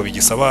minsi ntabwo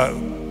bigisaba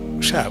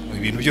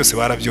ibintu byose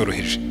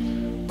barabyoroheje.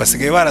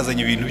 Basigaye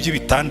barazanye ibintu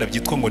by'ibitanda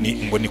byitwa ngo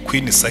ni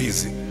queen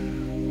size.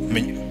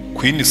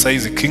 Queen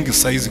size, king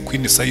size,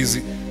 queen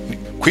size.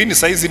 Queen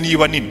size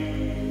niba nini.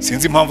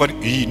 Sinzi impamvu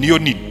iyi niyo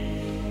nini.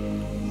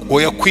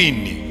 Oya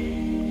queen.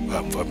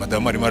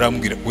 Madame ari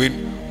marambwira we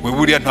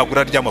buriya ntabwo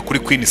uraryama kuri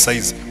queen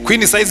size.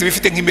 Queen size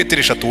bifite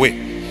nk'imetero 3 we.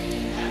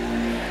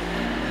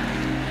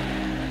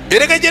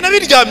 Erega je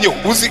nabiryamyeho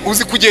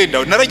uzi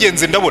kugenda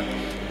naragenze ndabona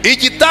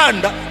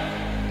igitanda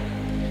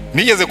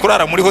nigeze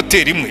kurara muri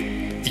hotel imwe.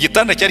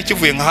 Igitanda cyari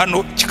kivuye nka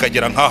hano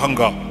kikagera nkaha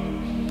ngaho.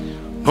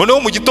 Noneho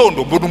mu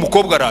gitondo mbona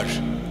umukobwa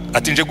araje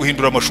ati nje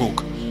guhindura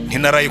amashuka.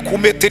 Ntinaraye ku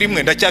metero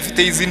imwe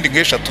ndacyafite izindi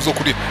nk'eshatu zo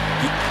kuri.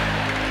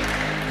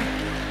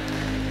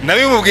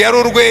 Nabimubwiye ari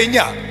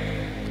urwenya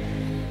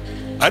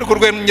ariko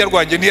urwenya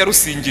rwanjye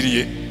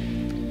ntiyarusingiriye.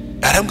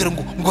 Arambwira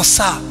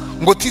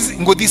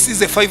ngo this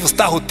is a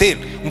 5-star hotel,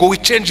 ngo we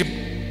change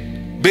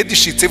bed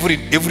sheets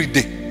every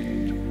day.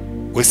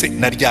 Wese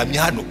naryamye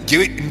hano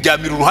ngewe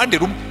ndyamira uruhande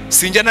rumwe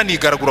sinjya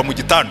nanigaragura mu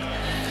gitanda.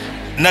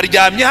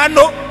 Naryamye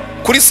hano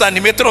kuri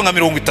santimetero nka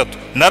 30.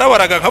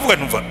 Narabaraga nkavuga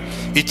numva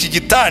iki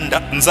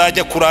gitanda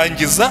nzajya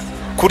kurangiza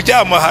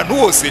kuryama ahantu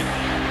hose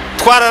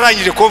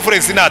twararangije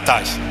conference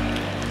natashye.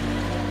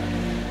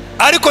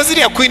 Ariko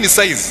ziriya queen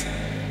size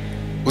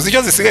uzi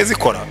icyo zisigaye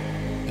zikora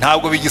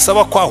ntabwo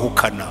bigisaba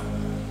kwahukana.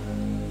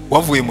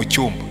 Wavuye mu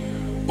cyumba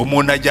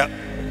umuntu ajya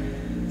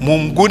mu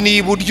nguni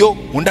y'iburyo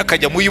undi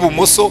akajya mu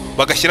y'ibumoso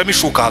bagashyiramo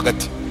ishuka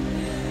hagati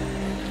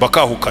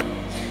bakahukana.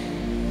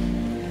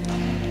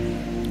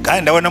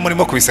 Kandi ndabona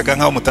murimo kubiseka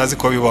nkaho mutazi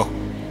ko bibaho,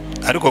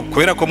 ariko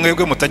kubera ko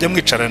mwebwe mutajya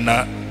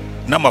mwicarana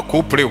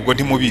n'amakupure ubwo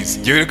ntimubizi.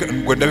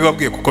 Ngo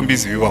ndabibabwiye kuko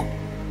mbizi bibaho.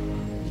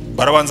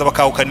 Barabanza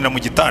bakahukanira mu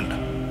gitanda,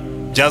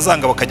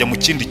 byazanga bakajya mu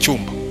kindi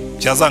cyumba,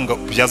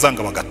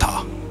 byazanga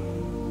bagataha,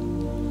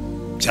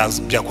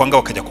 byakwanga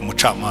bakajya ku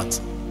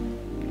mucamanza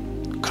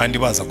kandi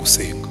baza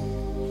gusenga.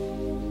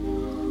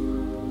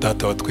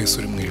 Data wa twese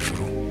uri mu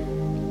ijuru,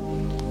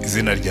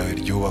 izina ryawe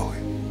ryubahwe,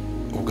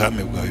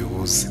 ubwami bwawe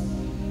buze,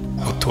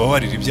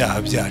 utubabarire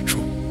ibyaha byacu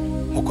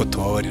nkuko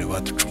tubabarira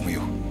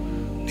abaducumuyeho.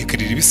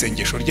 Rekirira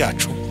ibisengesho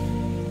ryacu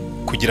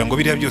kugira ngo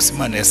biriya byose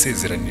Imana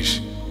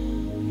yasezeranije.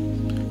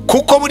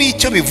 Kuko buri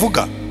icyo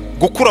bivuga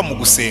gukura mu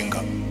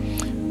gusenga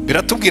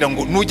biratubwira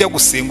ngo nujya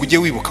gusenga ujye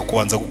wibuka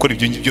kubanza gukora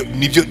ibyo ngibyo.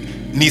 Nibyo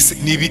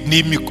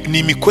ni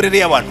imikorere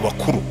y'abantu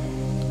bakuru,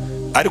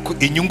 ariko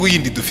inyungu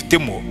yindi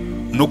dufitemo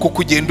nuko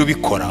kugenda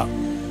ubikora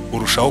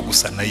urushaho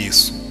gusa na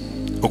Yesu.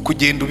 Uko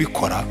ugenda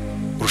ubikora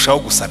urushaho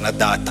gusa na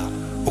Data.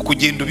 Uko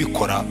ugenda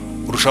ubikora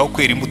urushaho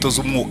kwera imbuto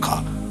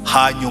z'umwuka,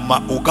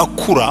 hanyuma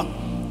ugakura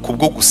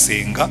kubwo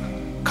gusenga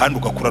kandi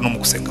ugakura no mu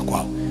gusenga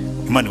kwawe.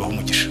 Imana ibahe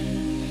umugisha.